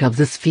music of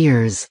the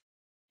spheres.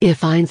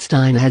 If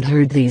Einstein had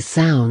heard these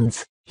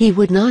sounds, he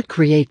would not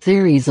create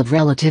theories of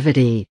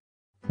relativity.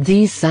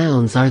 These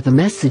sounds are the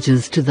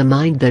messages to the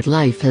mind that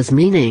life has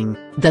meaning,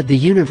 that the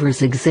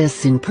universe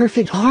exists in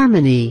perfect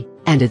harmony,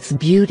 and its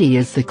beauty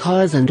is the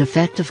cause and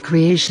effect of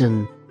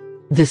creation.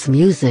 This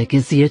music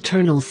is the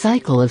eternal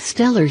cycle of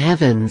stellar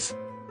heavens.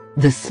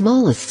 The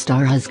smallest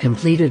star has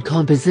completed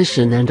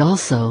composition and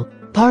also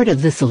part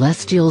of the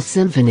celestial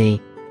symphony.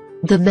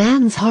 The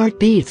man's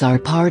heartbeats are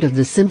part of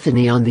the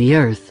symphony on the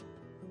earth.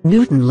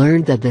 Newton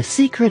learned that the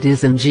secret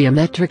is in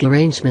geometric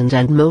arrangement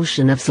and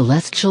motion of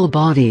celestial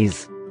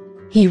bodies.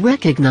 He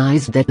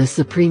recognized that the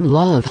supreme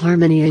law of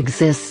harmony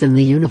exists in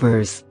the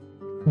universe.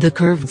 The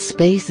curved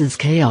space is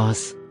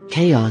chaos.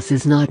 Chaos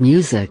is not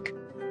music.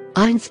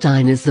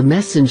 Einstein is the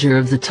messenger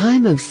of the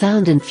time of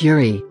sound and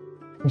fury.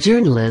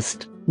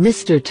 Journalist: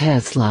 Mr.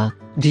 Tesla,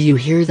 do you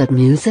hear that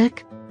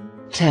music?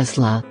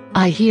 Tesla: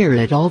 I hear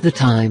it all the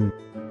time.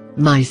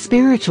 My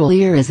spiritual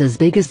ear is as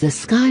big as the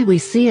sky we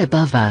see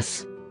above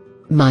us.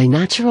 My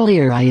natural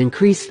ear I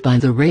increased by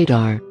the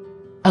radar.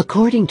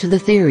 According to the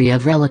theory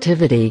of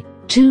relativity,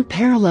 two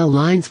parallel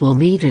lines will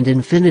meet in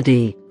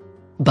infinity.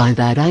 By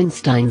that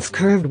Einstein's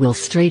curve will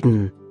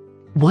straighten.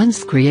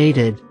 Once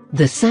created,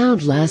 the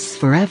sound lasts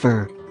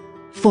forever.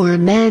 For a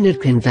man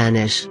it can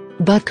vanish,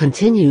 but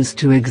continues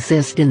to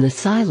exist in the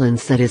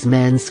silence that is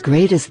man's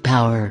greatest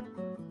power.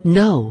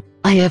 No,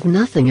 I have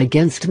nothing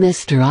against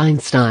Mr.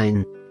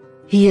 Einstein.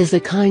 He is a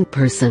kind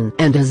person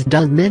and has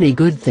done many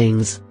good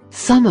things,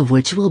 some of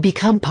which will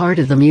become part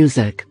of the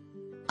music.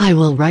 I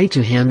will write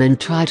to him and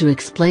try to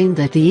explain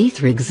that the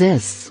ether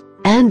exists,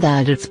 and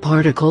that its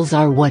particles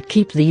are what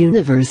keep the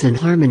universe in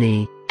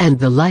harmony, and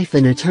the life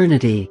in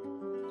eternity.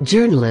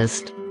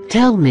 Journalist: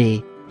 tell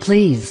me,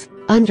 please,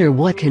 under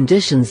what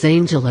conditions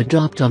angel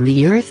adopt on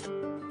the earth?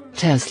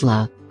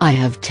 Tesla: I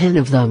have 10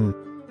 of them.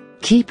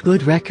 Keep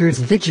good records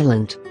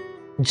vigilant.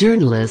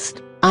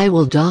 Journalist: I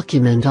will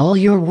document all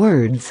your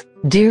words,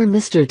 dear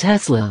Mr.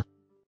 Tesla.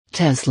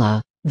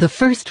 Tesla: the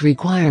first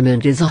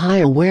requirement is a high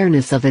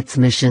awareness of its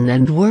mission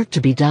and work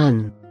to be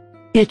done.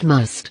 It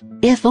must,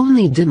 if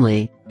only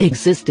dimly,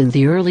 exist in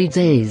the early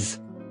days.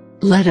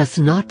 Let us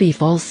not be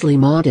falsely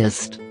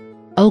modest.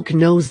 Oak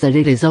knows that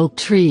it is oak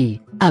tree,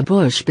 a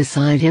bush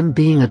beside him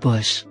being a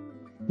bush.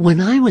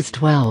 When I was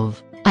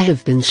 12, I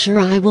have been sure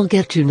I will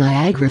get to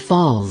Niagara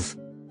Falls.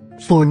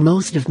 For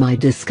most of my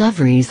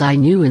discoveries I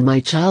knew in my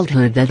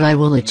childhood that I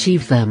will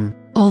achieve them,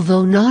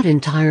 although not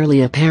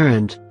entirely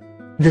apparent.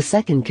 The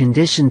second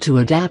condition to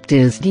adapt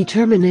is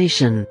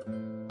determination.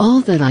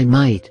 All that I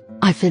might,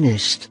 I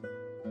finished.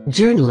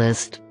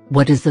 Journalist: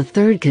 what is the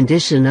third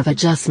condition of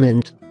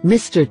adjustment,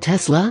 Mr.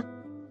 Tesla?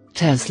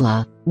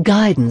 Tesla: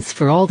 guidance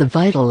for all the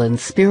vital and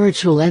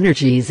spiritual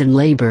energies in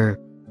labor.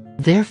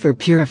 Therefore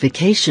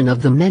purification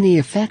of the many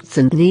effects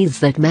and needs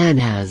that man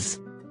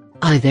has.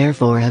 I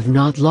therefore have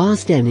not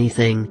lost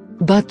anything,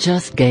 but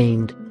just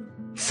gained.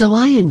 So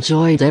I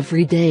enjoyed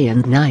every day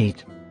and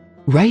night.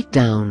 Write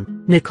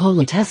down,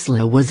 Nikola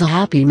Tesla was a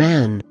happy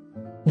man.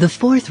 The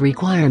fourth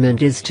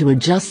requirement is to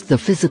adjust the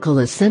physical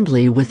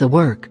assembly with the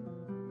work.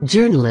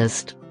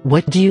 Journalist: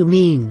 what do you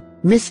mean,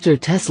 Mr.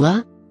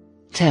 Tesla?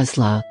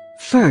 Tesla: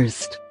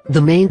 first,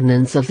 the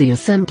maintenance of the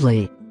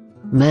assembly.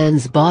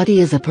 Man's body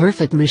is a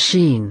perfect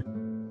machine.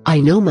 I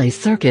know my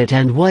circuit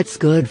and what's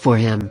good for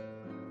him.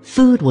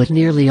 Food what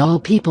nearly all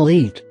people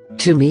eat,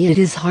 to me it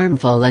is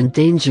harmful and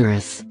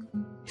dangerous.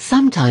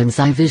 Sometimes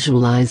I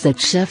visualize that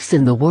chefs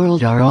in the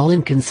world are all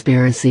in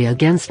conspiracy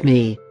against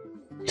me.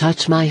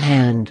 Touch my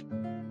hand.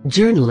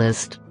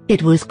 Journalist: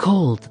 it was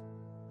cold.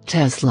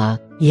 Tesla: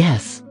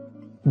 yes.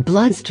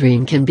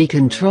 Bloodstream can be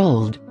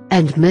controlled,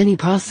 and many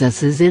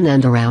processes in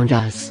and around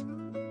us.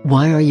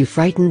 Why are you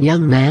frightened,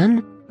 young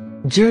man?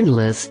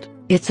 Journalist: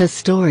 it's a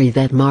story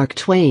that Mark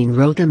Twain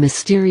wrote, A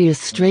Mysterious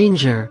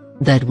Stranger,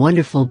 that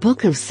wonderful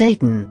book of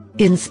Satan,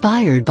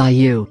 inspired by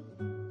you.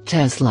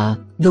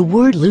 Tesla: the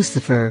word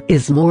Lucifer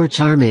is more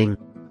charming.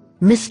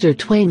 Mr.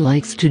 Twain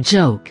likes to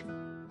joke.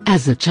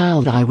 As a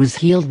child I was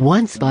healed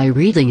once by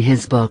reading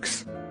his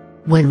books.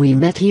 When we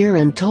met here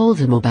and told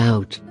him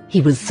about, he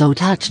was so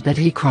touched that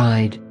he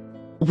cried.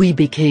 We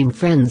became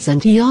friends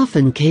and he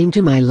often came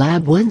to my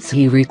lab once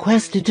he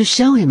requested to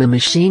show him a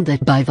machine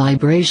that by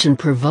vibration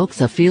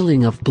provokes a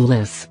feeling of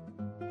bliss.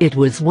 It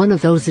was one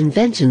of those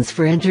inventions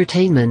for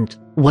entertainment,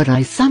 what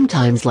I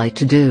sometimes like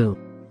to do.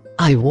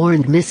 I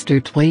warned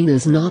Mr. Twain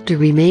as not to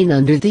remain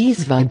under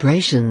these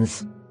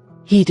vibrations.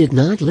 He did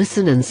not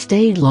listen and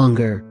stayed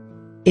longer.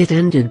 It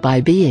ended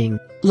by being,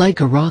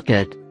 like a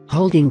rocket,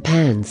 holding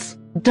pants,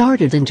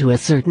 darted into a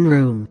certain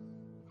room.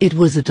 It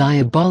was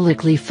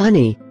diabolically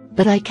funny,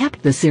 but I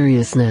kept the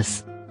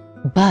seriousness.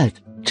 But,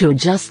 to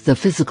adjust the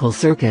physical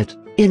circuit,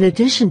 in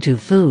addition to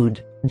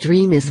food,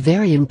 dream is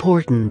very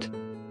important.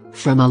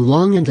 From a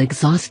long and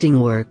exhausting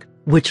work,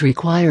 which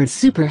required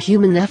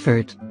superhuman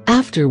effort,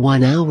 after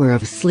 1 hour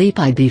of sleep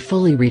I'd be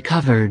fully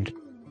recovered.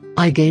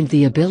 I gained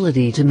the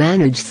ability to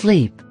manage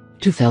sleep,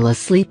 to fall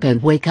asleep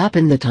and wake up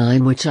in the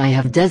time which I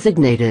have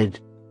designated.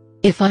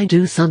 If I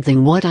do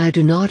something what I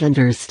do not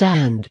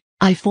understand,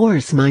 I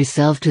force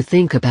myself to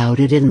think about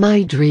it in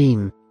my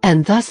dream,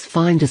 and thus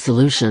find a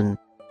solution.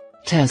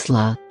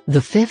 Tesla,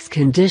 the fifth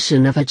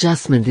condition of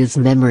adjustment is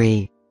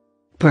memory.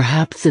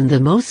 Perhaps in the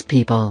most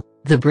people,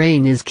 the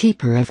brain is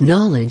keeper of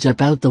knowledge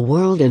about the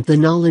world and the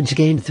knowledge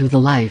gained through the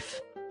life.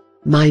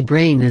 My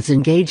brain is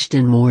engaged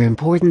in more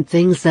important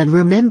things than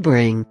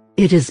remembering,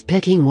 it is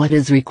picking what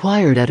is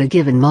required at a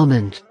given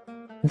moment.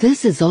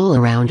 This is all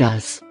around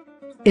us.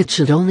 It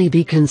should only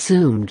be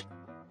consumed.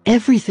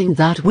 Everything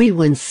that we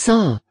once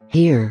saw,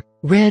 hear,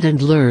 read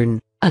and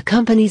learn,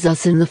 accompanies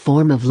us in the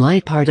form of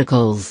light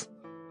particles.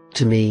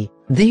 To me,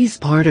 these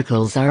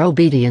particles are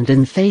obedient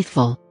and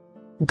faithful.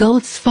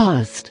 Goethe's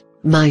Faust,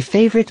 my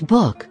favorite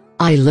book,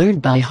 I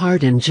learned by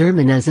heart in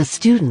German as a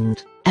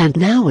student, and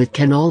now it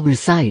can all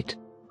recite.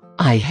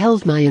 I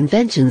held my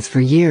inventions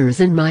for years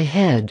in my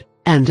head,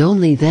 and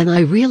only then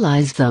I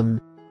realized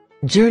them.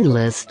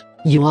 Journalist,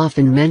 you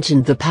often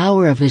mentioned the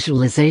power of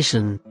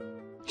visualization.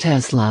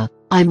 Tesla,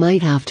 I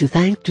might have to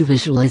thank to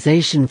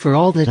visualization for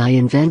all that I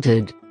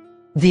invented.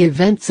 The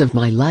events of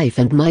my life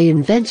and my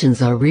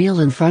inventions are real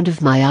in front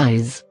of my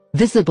eyes,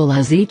 visible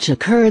as each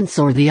occurrence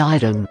or the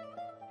item.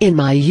 In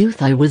my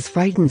youth I was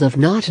frightened of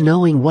not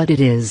knowing what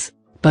it is,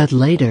 but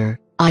later,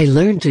 I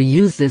learned to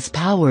use this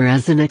power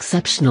as an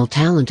exceptional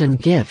talent and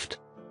gift.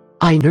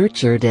 I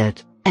nurtured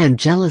it, and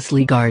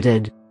jealously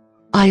guarded.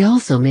 I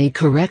also made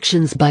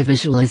corrections by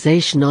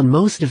visualization on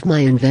most of my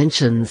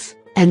inventions,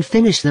 and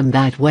finished them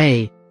that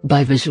way.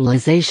 By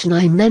visualization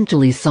I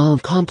mentally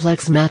solve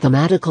complex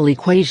mathematical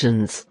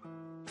equations.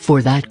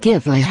 For that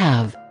gift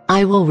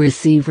I will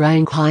receive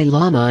rank High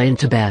Lama in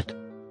Tibet.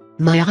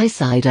 My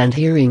eyesight and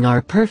hearing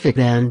are perfect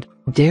and,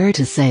 dare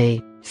to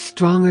say,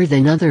 stronger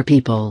than other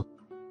people.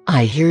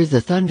 I hear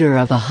the thunder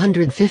of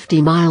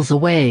 150 miles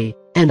away,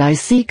 and I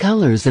see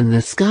colors in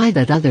the sky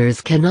that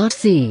others cannot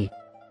see.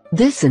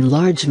 This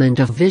enlargement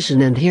of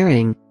vision and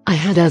hearing, I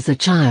had as a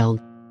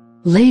child.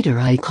 Later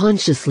I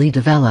consciously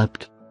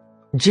developed.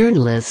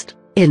 Journalist,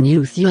 in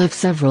youth you have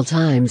several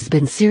times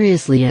been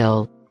seriously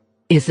ill.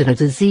 Is it a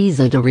disease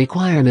and a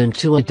requirement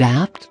to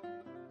adapt?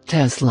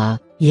 Tesla,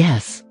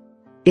 yes.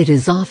 It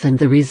is often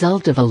the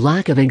result of a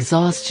lack of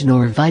exhaustion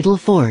or vital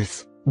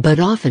force,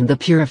 but often the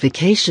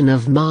purification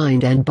of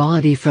mind and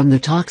body from the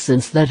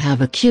toxins that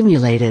have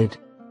accumulated.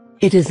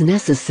 It is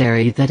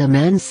necessary that a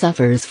man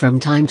suffers from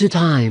time to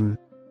time.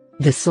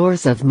 The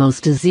source of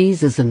most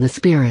disease is in the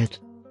spirit.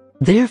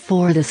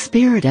 Therefore the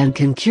spirit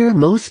can cure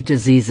most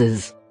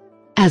diseases.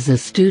 As a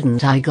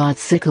student I got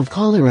sick of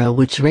cholera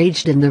which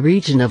raged in the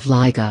region of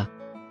Liga.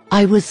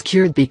 I was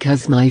cured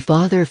because my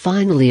father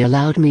finally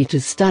allowed me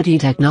to study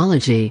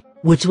technology,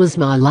 which was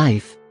my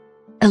life.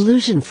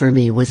 Illusion for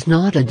me was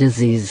not a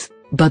disease,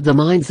 but the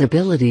mind's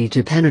ability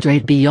to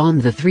penetrate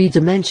beyond the 3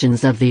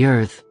 dimensions of the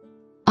earth.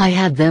 I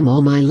had them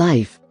all my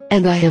life,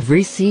 and I have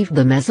received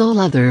them as all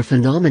other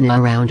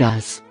phenomena around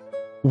us.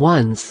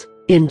 Once,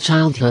 in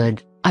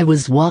childhood, I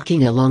was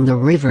walking along the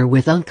river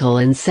with uncle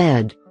and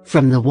said,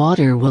 "From the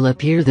water will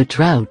appear the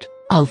trout,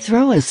 I'll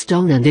throw a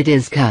stone and it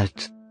is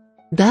cut."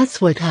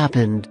 That's what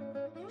happened.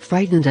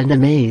 Frightened and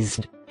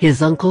amazed,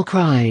 his uncle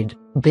cried,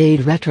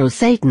 "Bade retro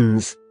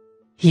Satans."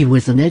 He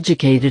was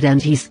uneducated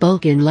and he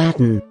spoke in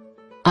Latin.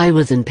 I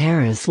was in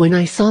Paris when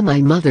I saw my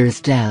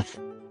mother's death.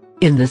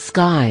 In the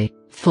sky,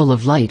 full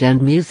of light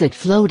and music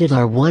floated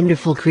our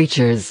wonderful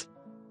creatures.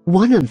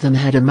 One of them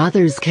had a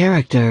mother's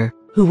character,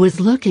 who was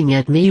looking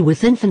at me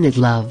with infinite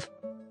love.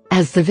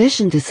 As the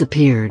vision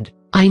disappeared,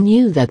 I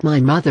knew that my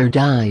mother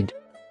died.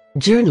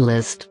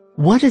 Journalist,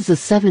 what is the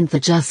 7th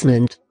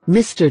adjustment,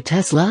 Mr.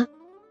 Tesla?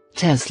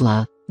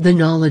 Tesla, the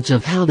knowledge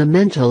of how the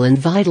mental and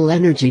vital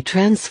energy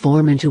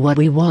transform into what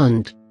we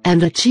want,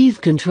 and achieve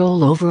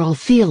control over all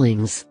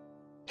feelings.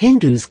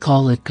 Hindus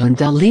call it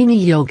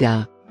Kundalini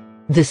Yoga.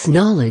 This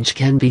knowledge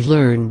can be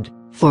learned,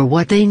 for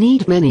what they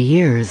need many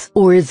years,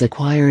 or is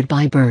acquired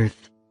by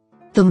birth.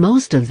 The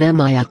most of them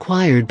I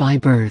acquired by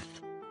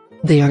birth.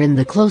 They are in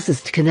the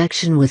closest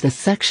connection with the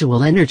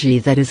sexual energy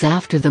that is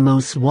after the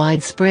most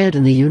widespread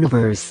in the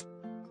universe.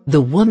 The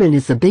woman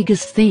is the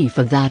biggest thief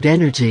of that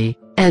energy,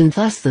 and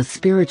thus the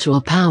spiritual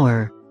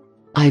power.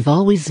 I've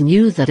always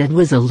knew that it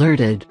was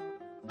alerted.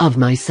 Of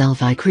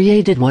myself I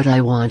created what I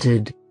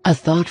wanted, a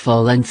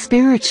thoughtful and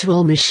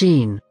spiritual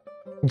machine.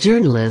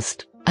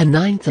 Journalist, a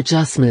 9th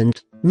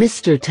adjustment,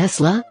 Mr.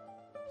 Tesla?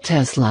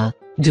 Tesla,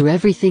 do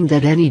everything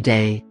that any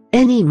day,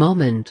 any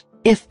moment,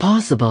 if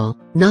possible,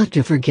 not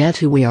to forget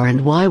who we are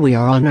and why we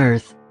are on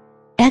earth.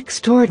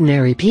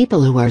 Extraordinary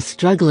people who are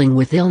struggling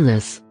with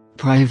illness,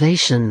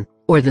 privation,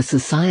 or the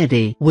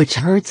society which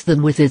hurts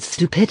them with its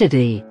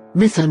stupidity,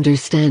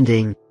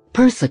 misunderstanding,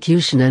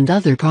 persecution and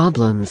other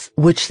problems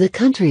which the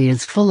country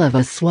is full of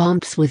as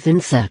swamps with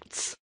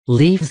insects,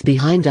 leaves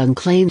behind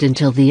unclaimed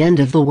until the end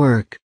of the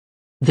work.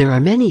 There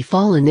are many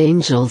fallen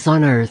angels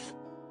on Earth.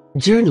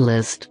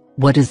 Journalist,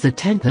 what is the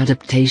 10th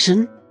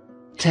adaptation?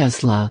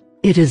 Tesla,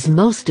 it is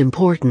most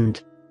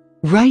important.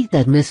 Right,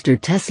 that Mr.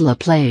 Tesla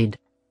played.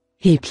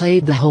 He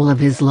played the whole of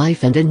his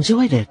life and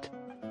enjoyed it.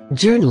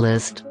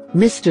 Journalist,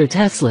 Mr.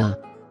 Tesla.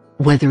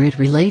 Whether it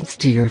relates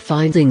to your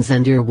findings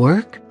and your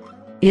work?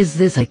 Is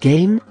this a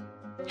game?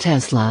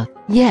 Tesla,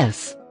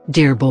 yes,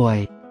 dear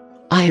boy.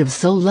 I have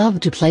so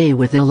loved to play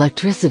with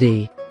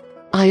electricity.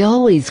 I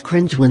always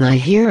cringe when I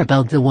hear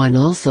about the one,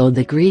 also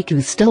the Greek who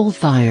stole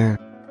fire.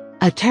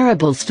 A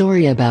terrible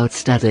story about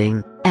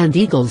studying, and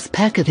eagles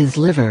peck at his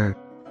liver.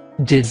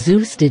 Did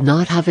Zeus did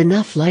not have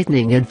enough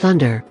lightning and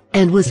thunder,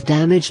 and was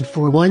damaged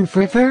for one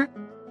river?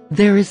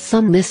 There is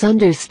some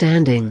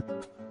misunderstanding.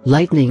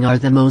 Lightning are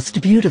the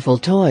most beautiful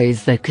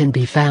toys that can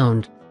be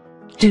found.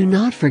 Do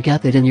not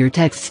forget that in your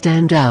text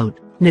stand out,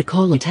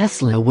 Nikola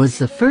Tesla was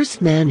the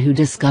first man who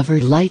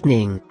discovered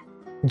lightning.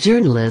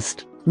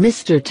 Journalist,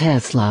 Mr.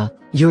 Tesla,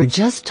 you're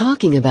just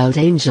talking about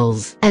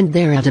angels and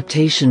their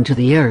adaptation to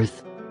the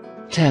earth.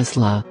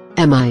 Tesla,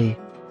 am I?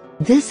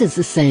 This is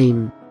the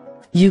same.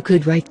 You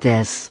could write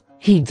this.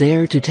 He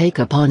dared to take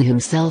upon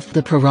himself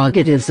the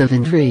prerogatives of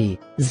Indri,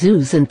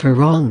 Zeus and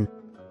Perong.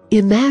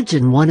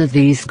 Imagine one of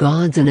these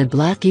gods in a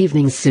black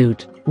evening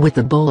suit, with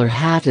a bowler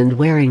hat and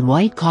wearing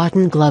white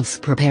cotton gloves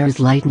prepares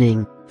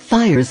lightning,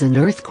 fires and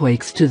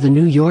earthquakes to the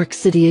New York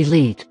City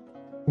elite.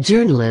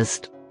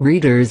 Journalist,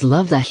 readers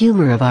love the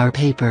humor of our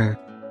paper.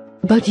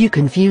 But you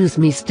confuse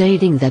me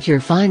stating that your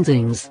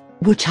findings,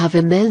 which have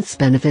immense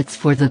benefits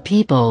for the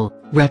people,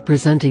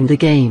 representing the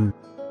game.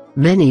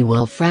 Many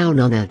will frown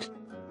on it.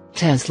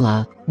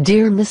 Tesla,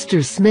 dear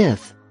Mr.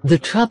 Smith, the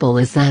trouble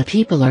is that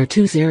people are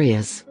too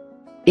serious.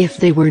 If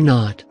they were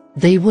not,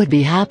 they would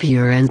be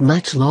happier and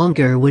much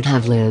longer would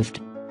have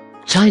lived.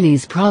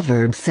 Chinese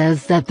proverb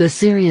says that the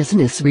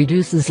seriousness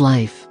reduces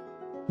life.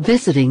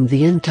 Visiting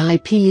the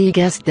NTIPE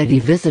guessed that he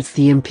visits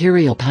the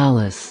imperial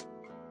palace.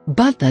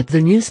 But that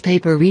the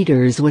newspaper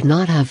readers would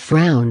not have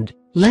frowned.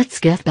 Let's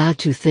get back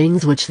to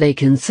things which they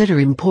consider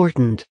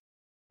important.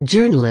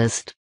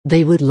 Journalist,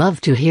 they would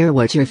love to hear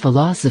what your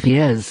philosophy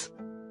is.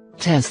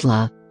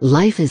 Tesla,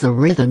 life is a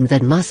rhythm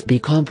that must be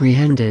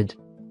comprehended.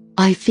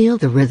 I feel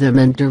the rhythm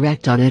and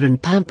direct on it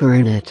and pamper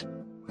in it.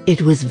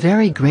 It was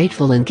very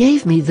grateful and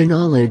gave me the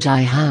knowledge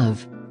I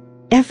have.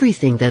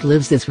 Everything that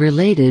lives is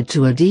related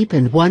to a deep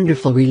and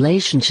wonderful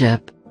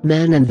relationship,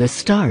 man and the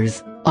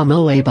stars,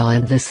 Amoeba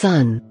and the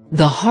sun,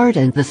 the heart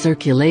and the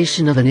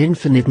circulation of an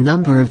infinite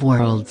number of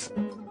worlds.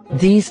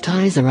 These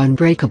ties are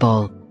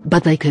unbreakable,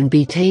 but they can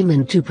be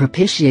tamed to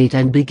propitiate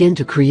and begin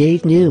to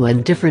create new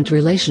and different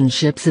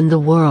relationships in the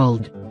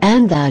world,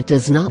 and that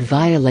does not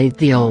violate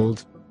the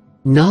old.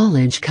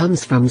 Knowledge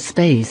comes from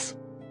space.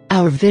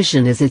 Our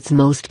vision is its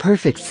most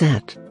perfect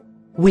set.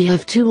 We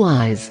have two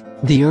eyes,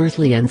 the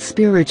earthly and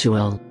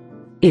spiritual.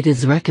 It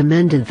is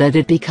recommended that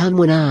it become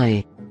one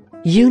eye.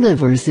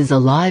 Universe is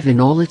alive in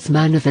all its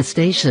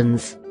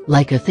manifestations,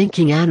 like a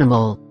thinking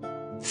animal.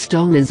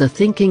 Stone is a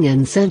thinking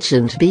and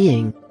sentient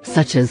being,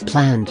 such as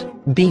plant,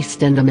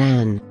 beast and a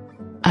man.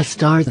 A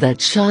star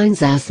that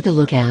shines us to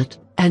look at,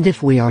 and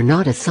if we are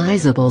not a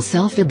sizable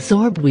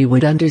self-absorbed we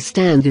would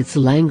understand its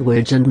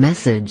language and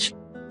message.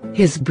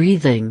 His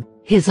breathing,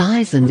 his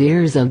eyes and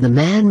ears of the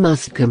man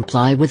must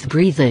comply with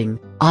breathing,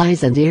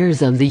 eyes and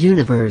ears of the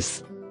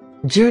universe.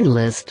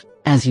 Journalist,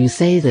 as you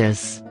say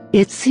this,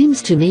 it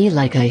seems to me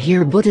like I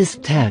hear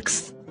Buddhist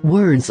texts,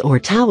 words or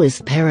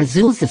Taoist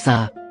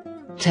parazulsasa.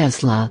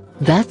 Tesla,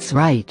 that's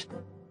right.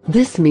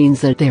 This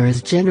means that there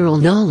is general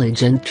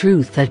knowledge and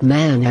truth that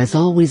man has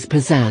always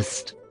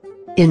possessed.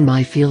 In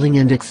my feeling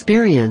and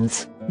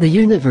experience, the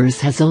universe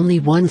has only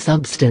one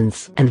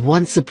substance and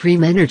one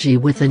supreme energy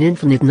with an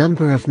infinite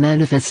number of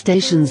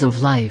manifestations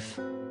of life.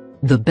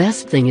 The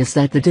best thing is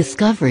that the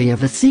discovery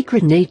of a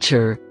secret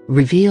nature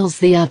reveals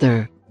the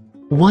other.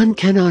 One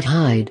cannot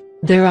hide,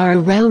 they are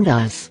around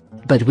us,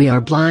 but we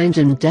are blind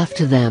and deaf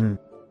to them.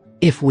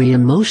 If we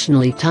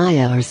emotionally tie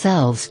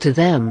ourselves to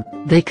them,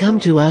 they come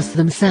to us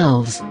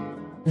themselves.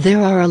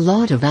 There are a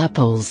lot of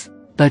apples,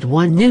 but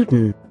one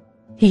Newton.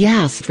 He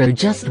asked for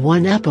just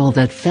one apple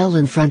that fell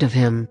in front of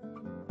him.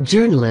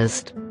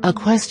 Journalist, a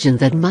question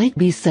that might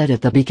be said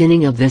at the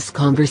beginning of this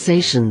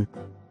conversation.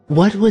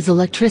 What was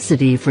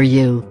electricity for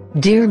you,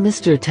 dear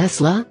Mr.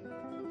 Tesla?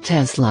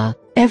 Tesla,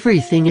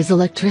 everything is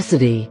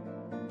electricity.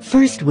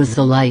 First was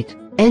the light,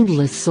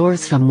 endless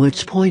source from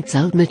which points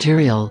out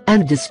material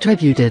and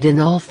distributed in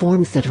all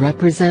forms that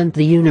represent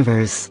the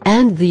universe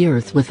and the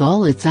earth with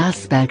all its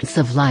aspects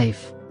of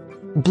life.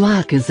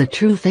 Black is the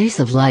true face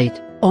of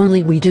light,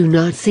 only we do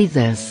not see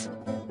this.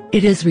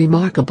 It is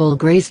remarkable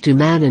grace to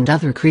man and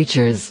other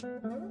creatures.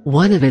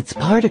 One of its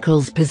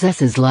particles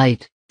possesses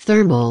light,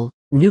 thermal,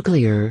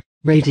 nuclear,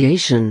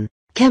 radiation,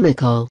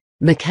 chemical,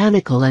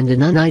 mechanical and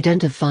an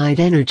unidentified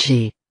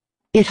energy.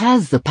 It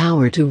has the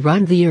power to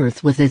run the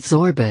earth with its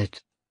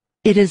orbit.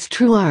 It is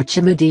true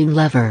Archimedean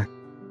lever.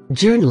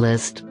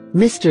 Journalist,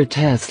 Mr.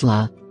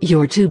 Tesla,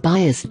 you're too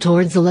biased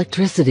towards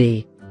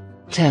electricity.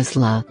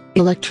 Tesla,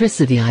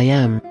 electricity I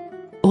am.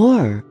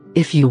 Or,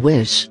 if you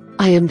wish,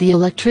 I am the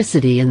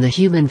electricity in the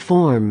human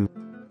form.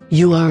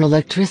 You are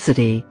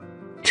electricity.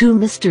 To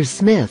Mr.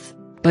 Smith,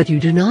 but you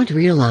do not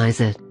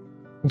realize it.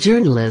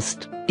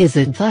 Journalist, is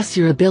it thus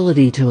your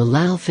ability to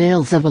allow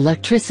fails of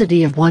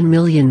electricity of 1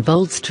 million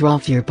volts to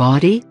off your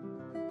body?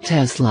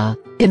 Tesla,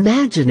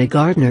 imagine a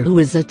gardener who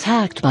is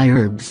attacked by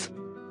herbs.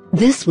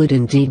 This would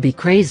indeed be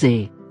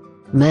crazy.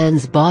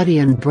 Man's body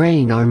and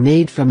brain are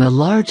made from a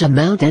large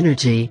amount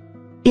energy.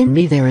 In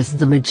me there is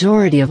the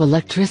majority of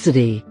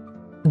electricity.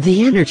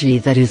 The energy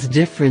that is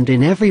different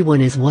in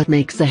everyone is what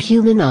makes a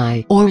human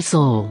eye or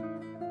soul.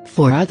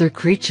 For other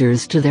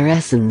creatures to their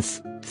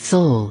essence,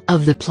 soul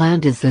of the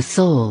plant is the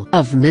soul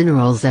of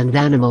minerals and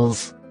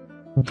animals.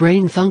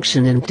 Brain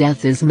function and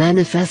death is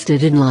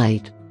manifested in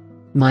light.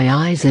 My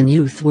eyes in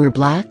youth were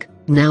black,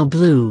 now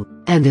blue,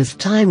 and as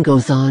time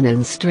goes on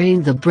and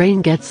strain the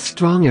brain gets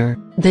stronger,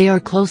 they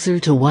are closer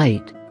to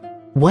white.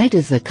 White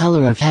is the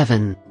color of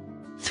heaven.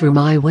 Through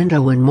my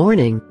window one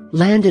morning,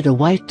 landed a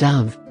white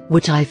dove,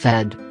 which I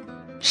fed.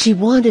 She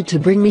wanted to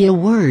bring me a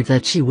word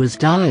that she was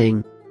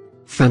dying.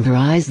 From her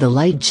eyes the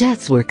light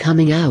jets were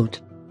coming out.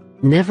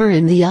 Never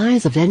in the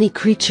eyes of any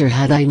creature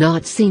had I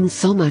not seen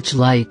so much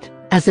light,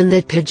 as in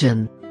that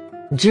pigeon.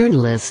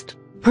 Journalist,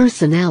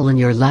 personnel in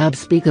your lab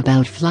speak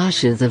about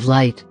flashes of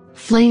light,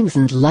 flames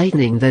and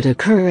lightning that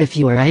occur if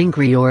you are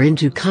angry or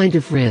into kind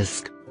of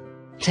risk.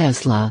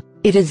 Tesla,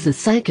 it is the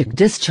psychic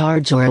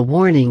discharge or a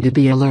warning to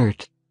be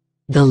alert.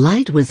 The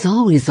light was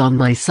always on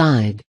my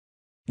side.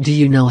 Do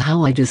you know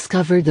how I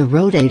discovered the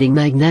rotating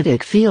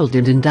magnetic field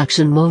and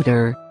induction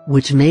motor,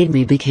 which made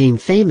me become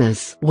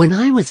famous when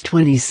I was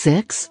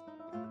 26?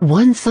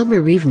 One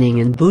summer evening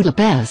in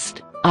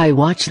Budapest, I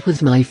watched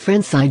with my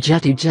friend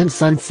Sigeti Gem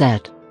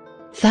sunset.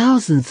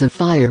 Thousands of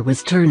fire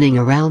was turning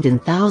around in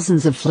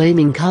thousands of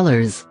flaming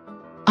colors.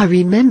 I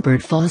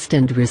remembered Faust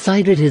and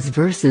recited his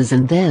verses,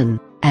 and then,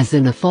 as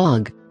in a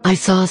fog, I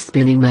saw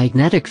spinning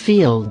magnetic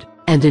field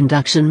and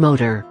induction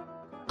motor.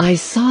 I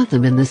saw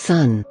them in the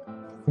sun.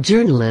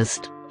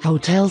 Journalist,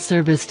 hotel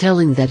service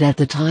telling that at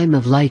the time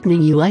of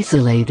lightning you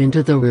isolate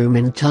into the room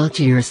and talk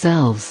to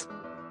yourselves.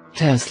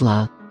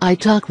 Tesla, I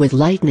talk with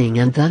lightning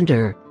and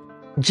thunder.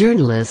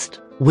 Journalist,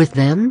 with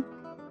them?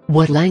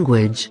 What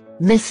language,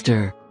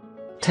 Mr.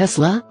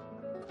 Tesla?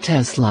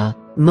 Tesla,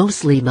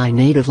 mostly my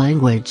native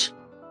language.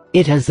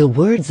 It has the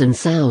words and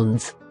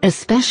sounds,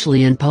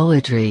 especially in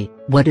poetry,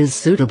 what is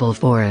suitable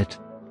for it.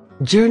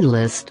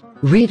 Journalist,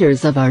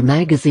 readers of our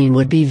magazine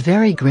would be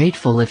very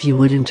grateful if you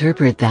would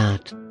interpret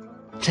that.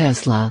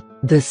 Tesla,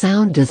 the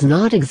sound does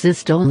not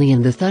exist only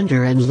in the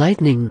thunder and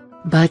lightning,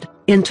 but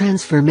in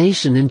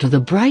transformation into the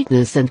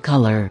brightness and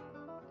color.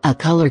 A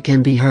color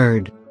can be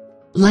heard.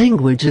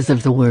 Language is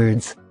of the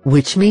words,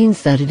 which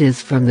means that it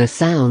is from the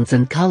sounds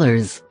and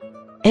colors.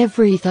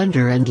 Every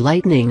thunder and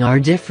lightning are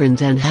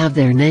different and have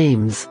their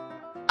names.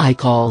 I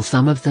call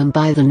some of them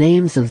by the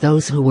names of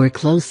those who were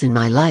close in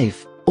my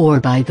life, or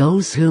by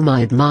those whom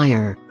I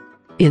admire.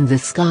 In the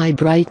sky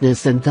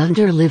brightness and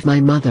thunder live my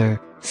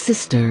mother,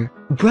 sister,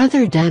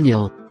 brother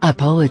Daniel, a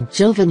poet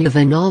Jovan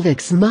Jovanovic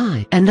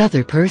Zmaj, and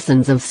other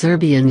persons of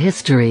Serbian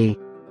history.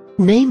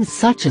 Names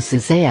such as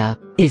Isaiah,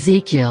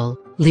 Ezekiel,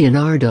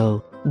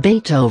 Leonardo,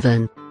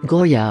 Beethoven,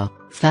 Goya,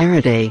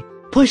 Faraday,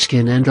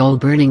 Pushkin and all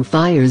burning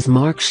fires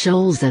mark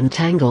shoals and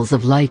tangles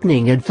of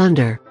lightning and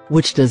thunder,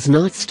 which does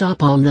not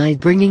stop all night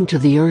bringing to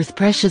the earth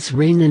precious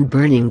rain and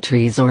burning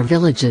trees or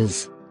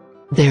villages.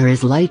 There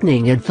is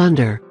lightning and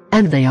thunder,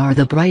 and they are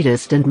the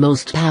brightest and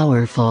most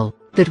powerful,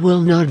 that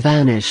will not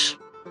vanish.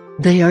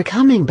 They are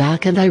coming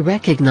back and I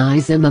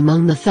recognize them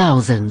among the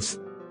thousands.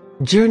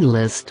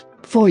 Journalist,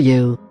 for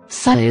you,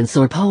 science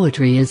or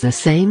poetry is the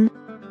same?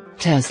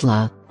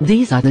 Tesla,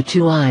 these are the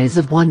two eyes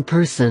of one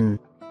person.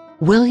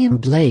 William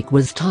Blake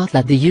was taught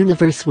that the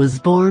universe was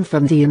born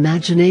from the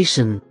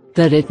imagination,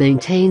 that it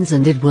maintains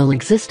and it will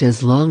exist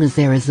as long as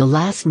there is a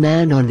last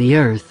man on the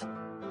earth.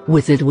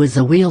 With it was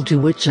a wheel to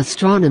which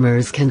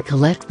astronomers can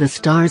collect the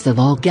stars of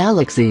all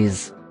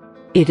galaxies.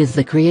 It is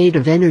the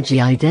creative energy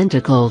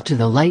identical to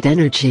the light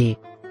energy.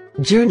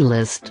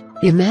 Journalist,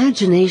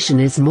 imagination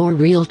is more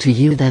real to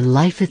you than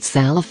life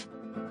itself?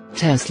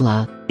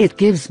 Tesla, it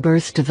gives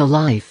birth to the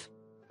life.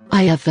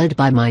 I have fed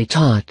by my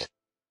taught.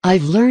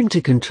 I've learned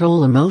to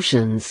control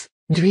emotions,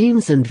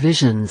 dreams and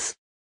visions.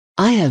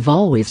 I have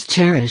always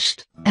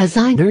cherished, as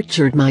I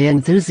nurtured my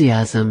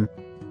enthusiasm.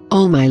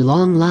 All my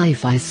long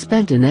life I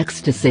spent in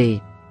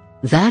ecstasy.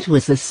 That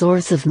was the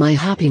source of my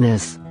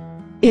happiness.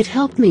 It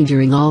helped me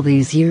during all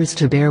these years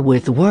to bear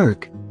with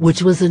work,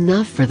 which was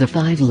enough for the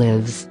 5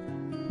 lives.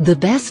 The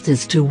best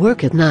is to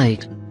work at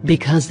night,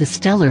 because the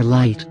stellar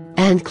light,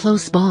 and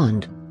close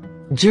bond.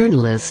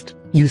 Journalist,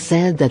 you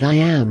said that I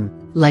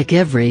am, like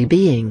every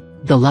being,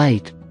 the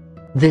light.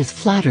 This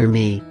flatter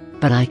me,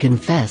 but I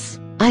confess,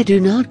 I do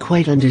not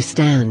quite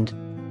understand.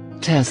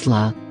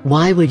 Tesla,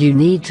 why would you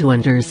need to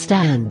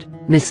understand,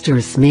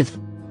 Mr. Smith?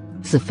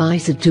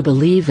 Suffice it to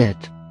believe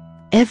it.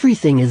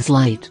 Everything is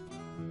light.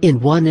 In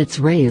one its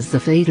ray is the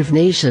fate of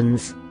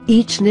nations.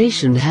 Each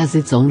nation has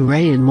its own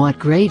ray in what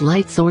great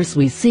light source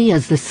we see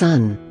as the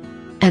sun.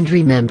 And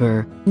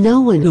remember,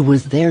 no one who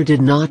was there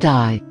did not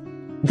die.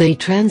 They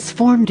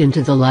transformed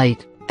into the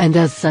light, and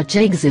as such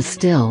exist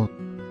still.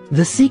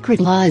 The secret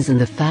lies in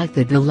the fact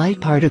that the light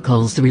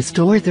particles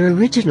restore their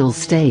original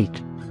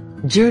state.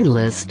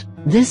 Journalist,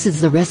 this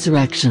is the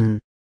resurrection.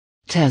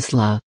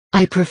 Tesla,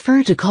 I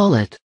prefer to call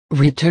it,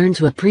 return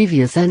to a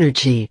previous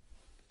energy.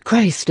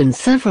 Christ and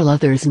several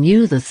others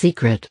knew the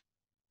secret.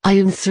 I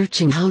am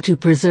searching how to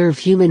preserve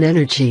human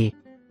energy.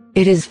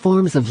 It is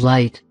forms of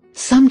light,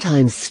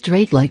 sometimes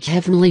straight like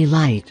heavenly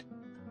light.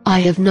 I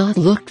have not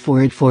looked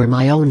for it for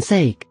my own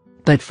sake,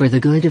 but for the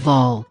good of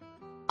all.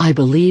 I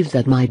believe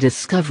that my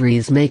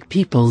discoveries make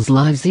people's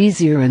lives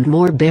easier and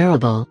more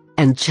bearable,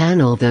 and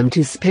channel them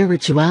to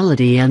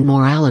spirituality and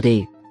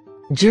morality.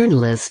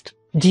 Journalist,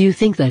 do you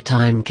think that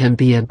time can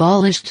be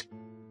abolished?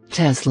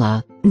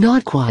 Tesla,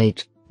 not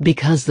quite,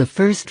 because the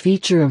first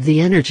feature of the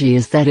energy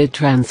is that it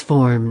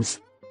transforms.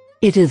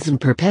 It is in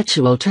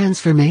perpetual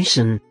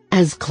transformation,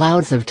 as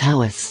clouds of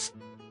Taoists.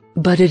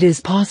 But it is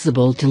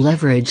possible to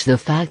leverage the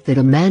fact that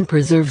a man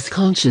preserves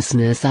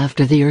consciousness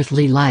after the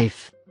earthly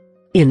life.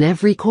 In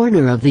every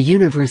corner of the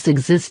universe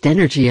exists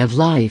energy of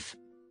life.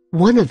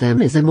 One of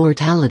them is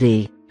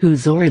immortality,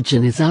 whose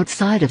origin is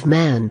outside of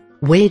man,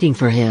 waiting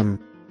for him.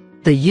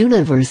 The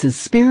universe is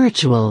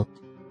spiritual.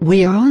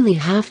 We are only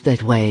half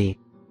that way.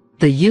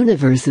 The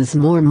universe is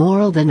more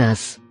moral than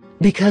us,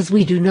 because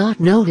we do not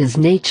know his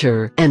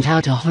nature and how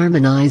to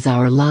harmonize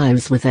our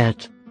lives with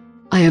it.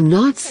 I am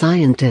not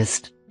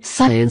scientist.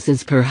 Science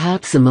is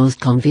perhaps the most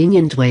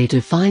convenient way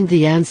to find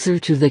the answer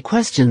to the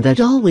question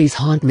that always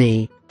haunt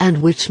me, and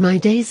which my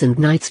days and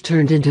nights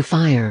turned into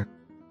fire.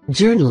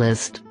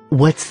 Journalist,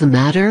 what's the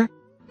matter?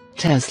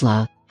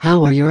 Tesla,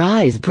 how are your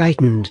eyes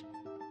brightened?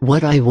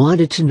 What I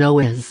wanted to know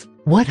is,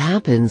 what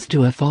happens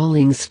to a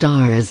falling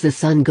star as the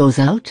sun goes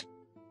out?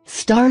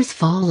 Stars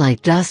fall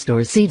like dust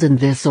or seeds in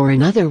this or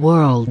in other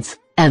worlds,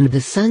 and the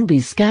sun be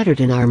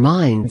scattered in our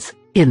minds,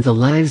 in the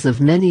lives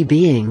of many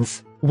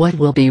beings. What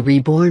will be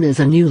reborn as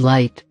a new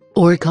light,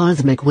 or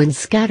cosmic wind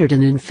scattered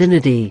in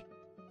infinity?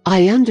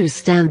 I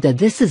understand that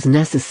this is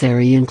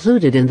necessary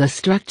included in the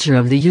structure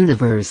of the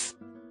universe.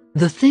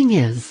 The thing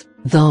is,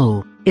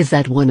 though, is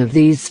that one of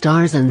these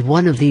stars and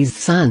one of these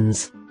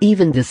suns,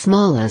 even the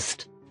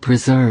smallest,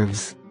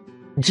 preserves.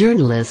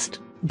 Journalist,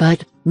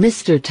 but,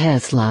 Mr.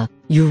 Tesla,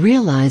 you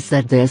realize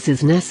that this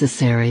is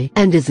necessary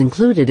and is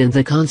included in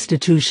the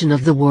constitution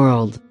of the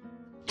world.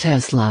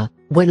 Tesla,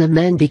 when a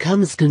man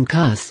becomes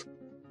concussed,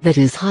 that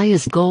his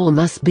highest goal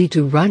must be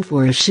to run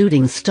for a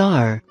shooting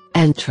star,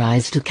 and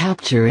tries to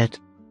capture it,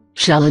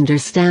 shall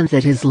understand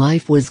that his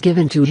life was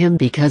given to him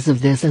because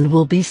of this and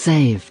will be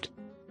saved.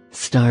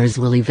 Stars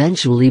will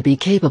eventually be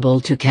capable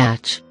to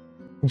catch.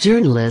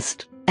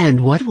 Journalist, and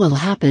what will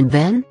happen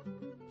then?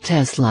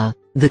 Tesla,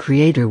 the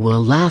creator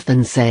will laugh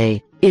and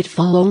say, it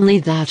fall only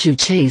that you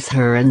chase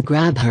her and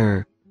grab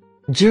her.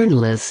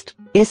 Journalist,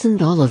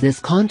 isn't all of this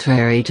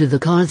contrary to the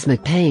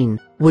cosmic pain,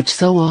 which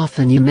so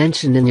often you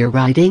mention in your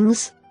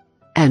writings?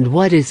 And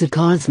what is a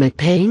cosmic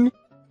pain?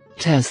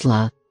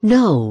 Tesla,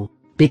 no,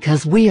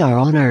 because we are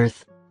on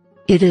Earth.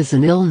 It is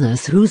an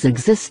illness whose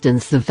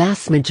existence the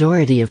vast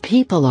majority of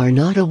people are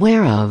not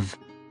aware of.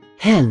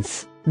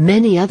 Hence,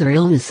 many other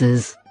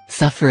illnesses,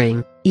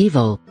 suffering,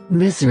 evil,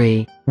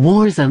 misery,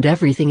 wars and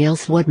everything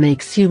else what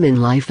makes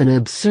human life an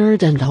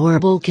absurd and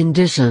horrible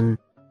condition.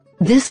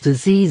 This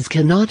disease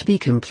cannot be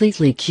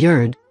completely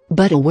cured,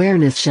 but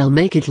awareness shall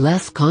make it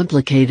less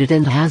complicated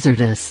and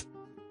hazardous.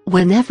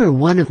 Whenever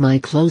one of my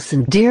close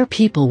and dear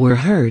people were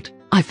hurt,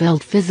 I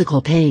felt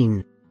physical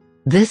pain.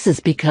 This is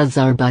because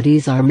our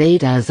bodies are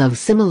made as of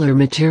similar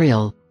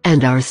material,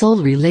 and our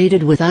soul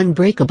related with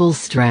unbreakable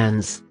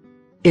strands.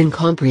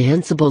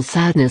 Incomprehensible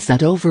sadness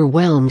that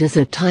overwhelmed us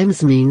at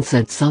times means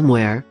that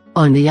somewhere,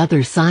 on the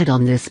other side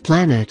on this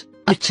planet,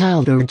 a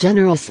child or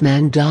generous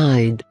man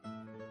died.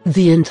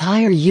 The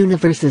entire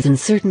universe is in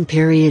certain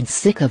periods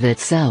sick of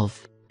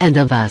itself, and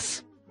of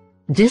us.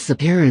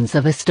 Disappearance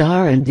of a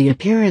star and the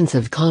appearance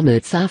of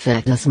comets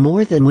affect us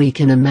more than we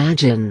can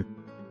imagine.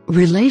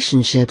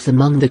 Relationships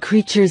among the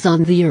creatures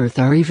on the earth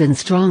are even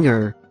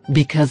stronger,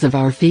 because of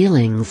our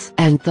feelings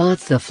and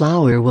thoughts. The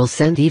flower will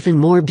scent even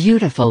more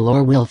beautiful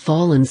or will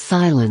fall in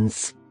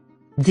silence.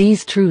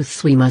 These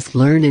truths we must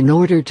learn in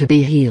order to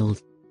be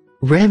healed.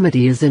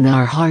 Remedy is in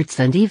our hearts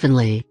and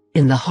evenly,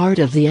 in the heart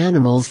of the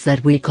animals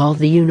that we call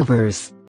the universe.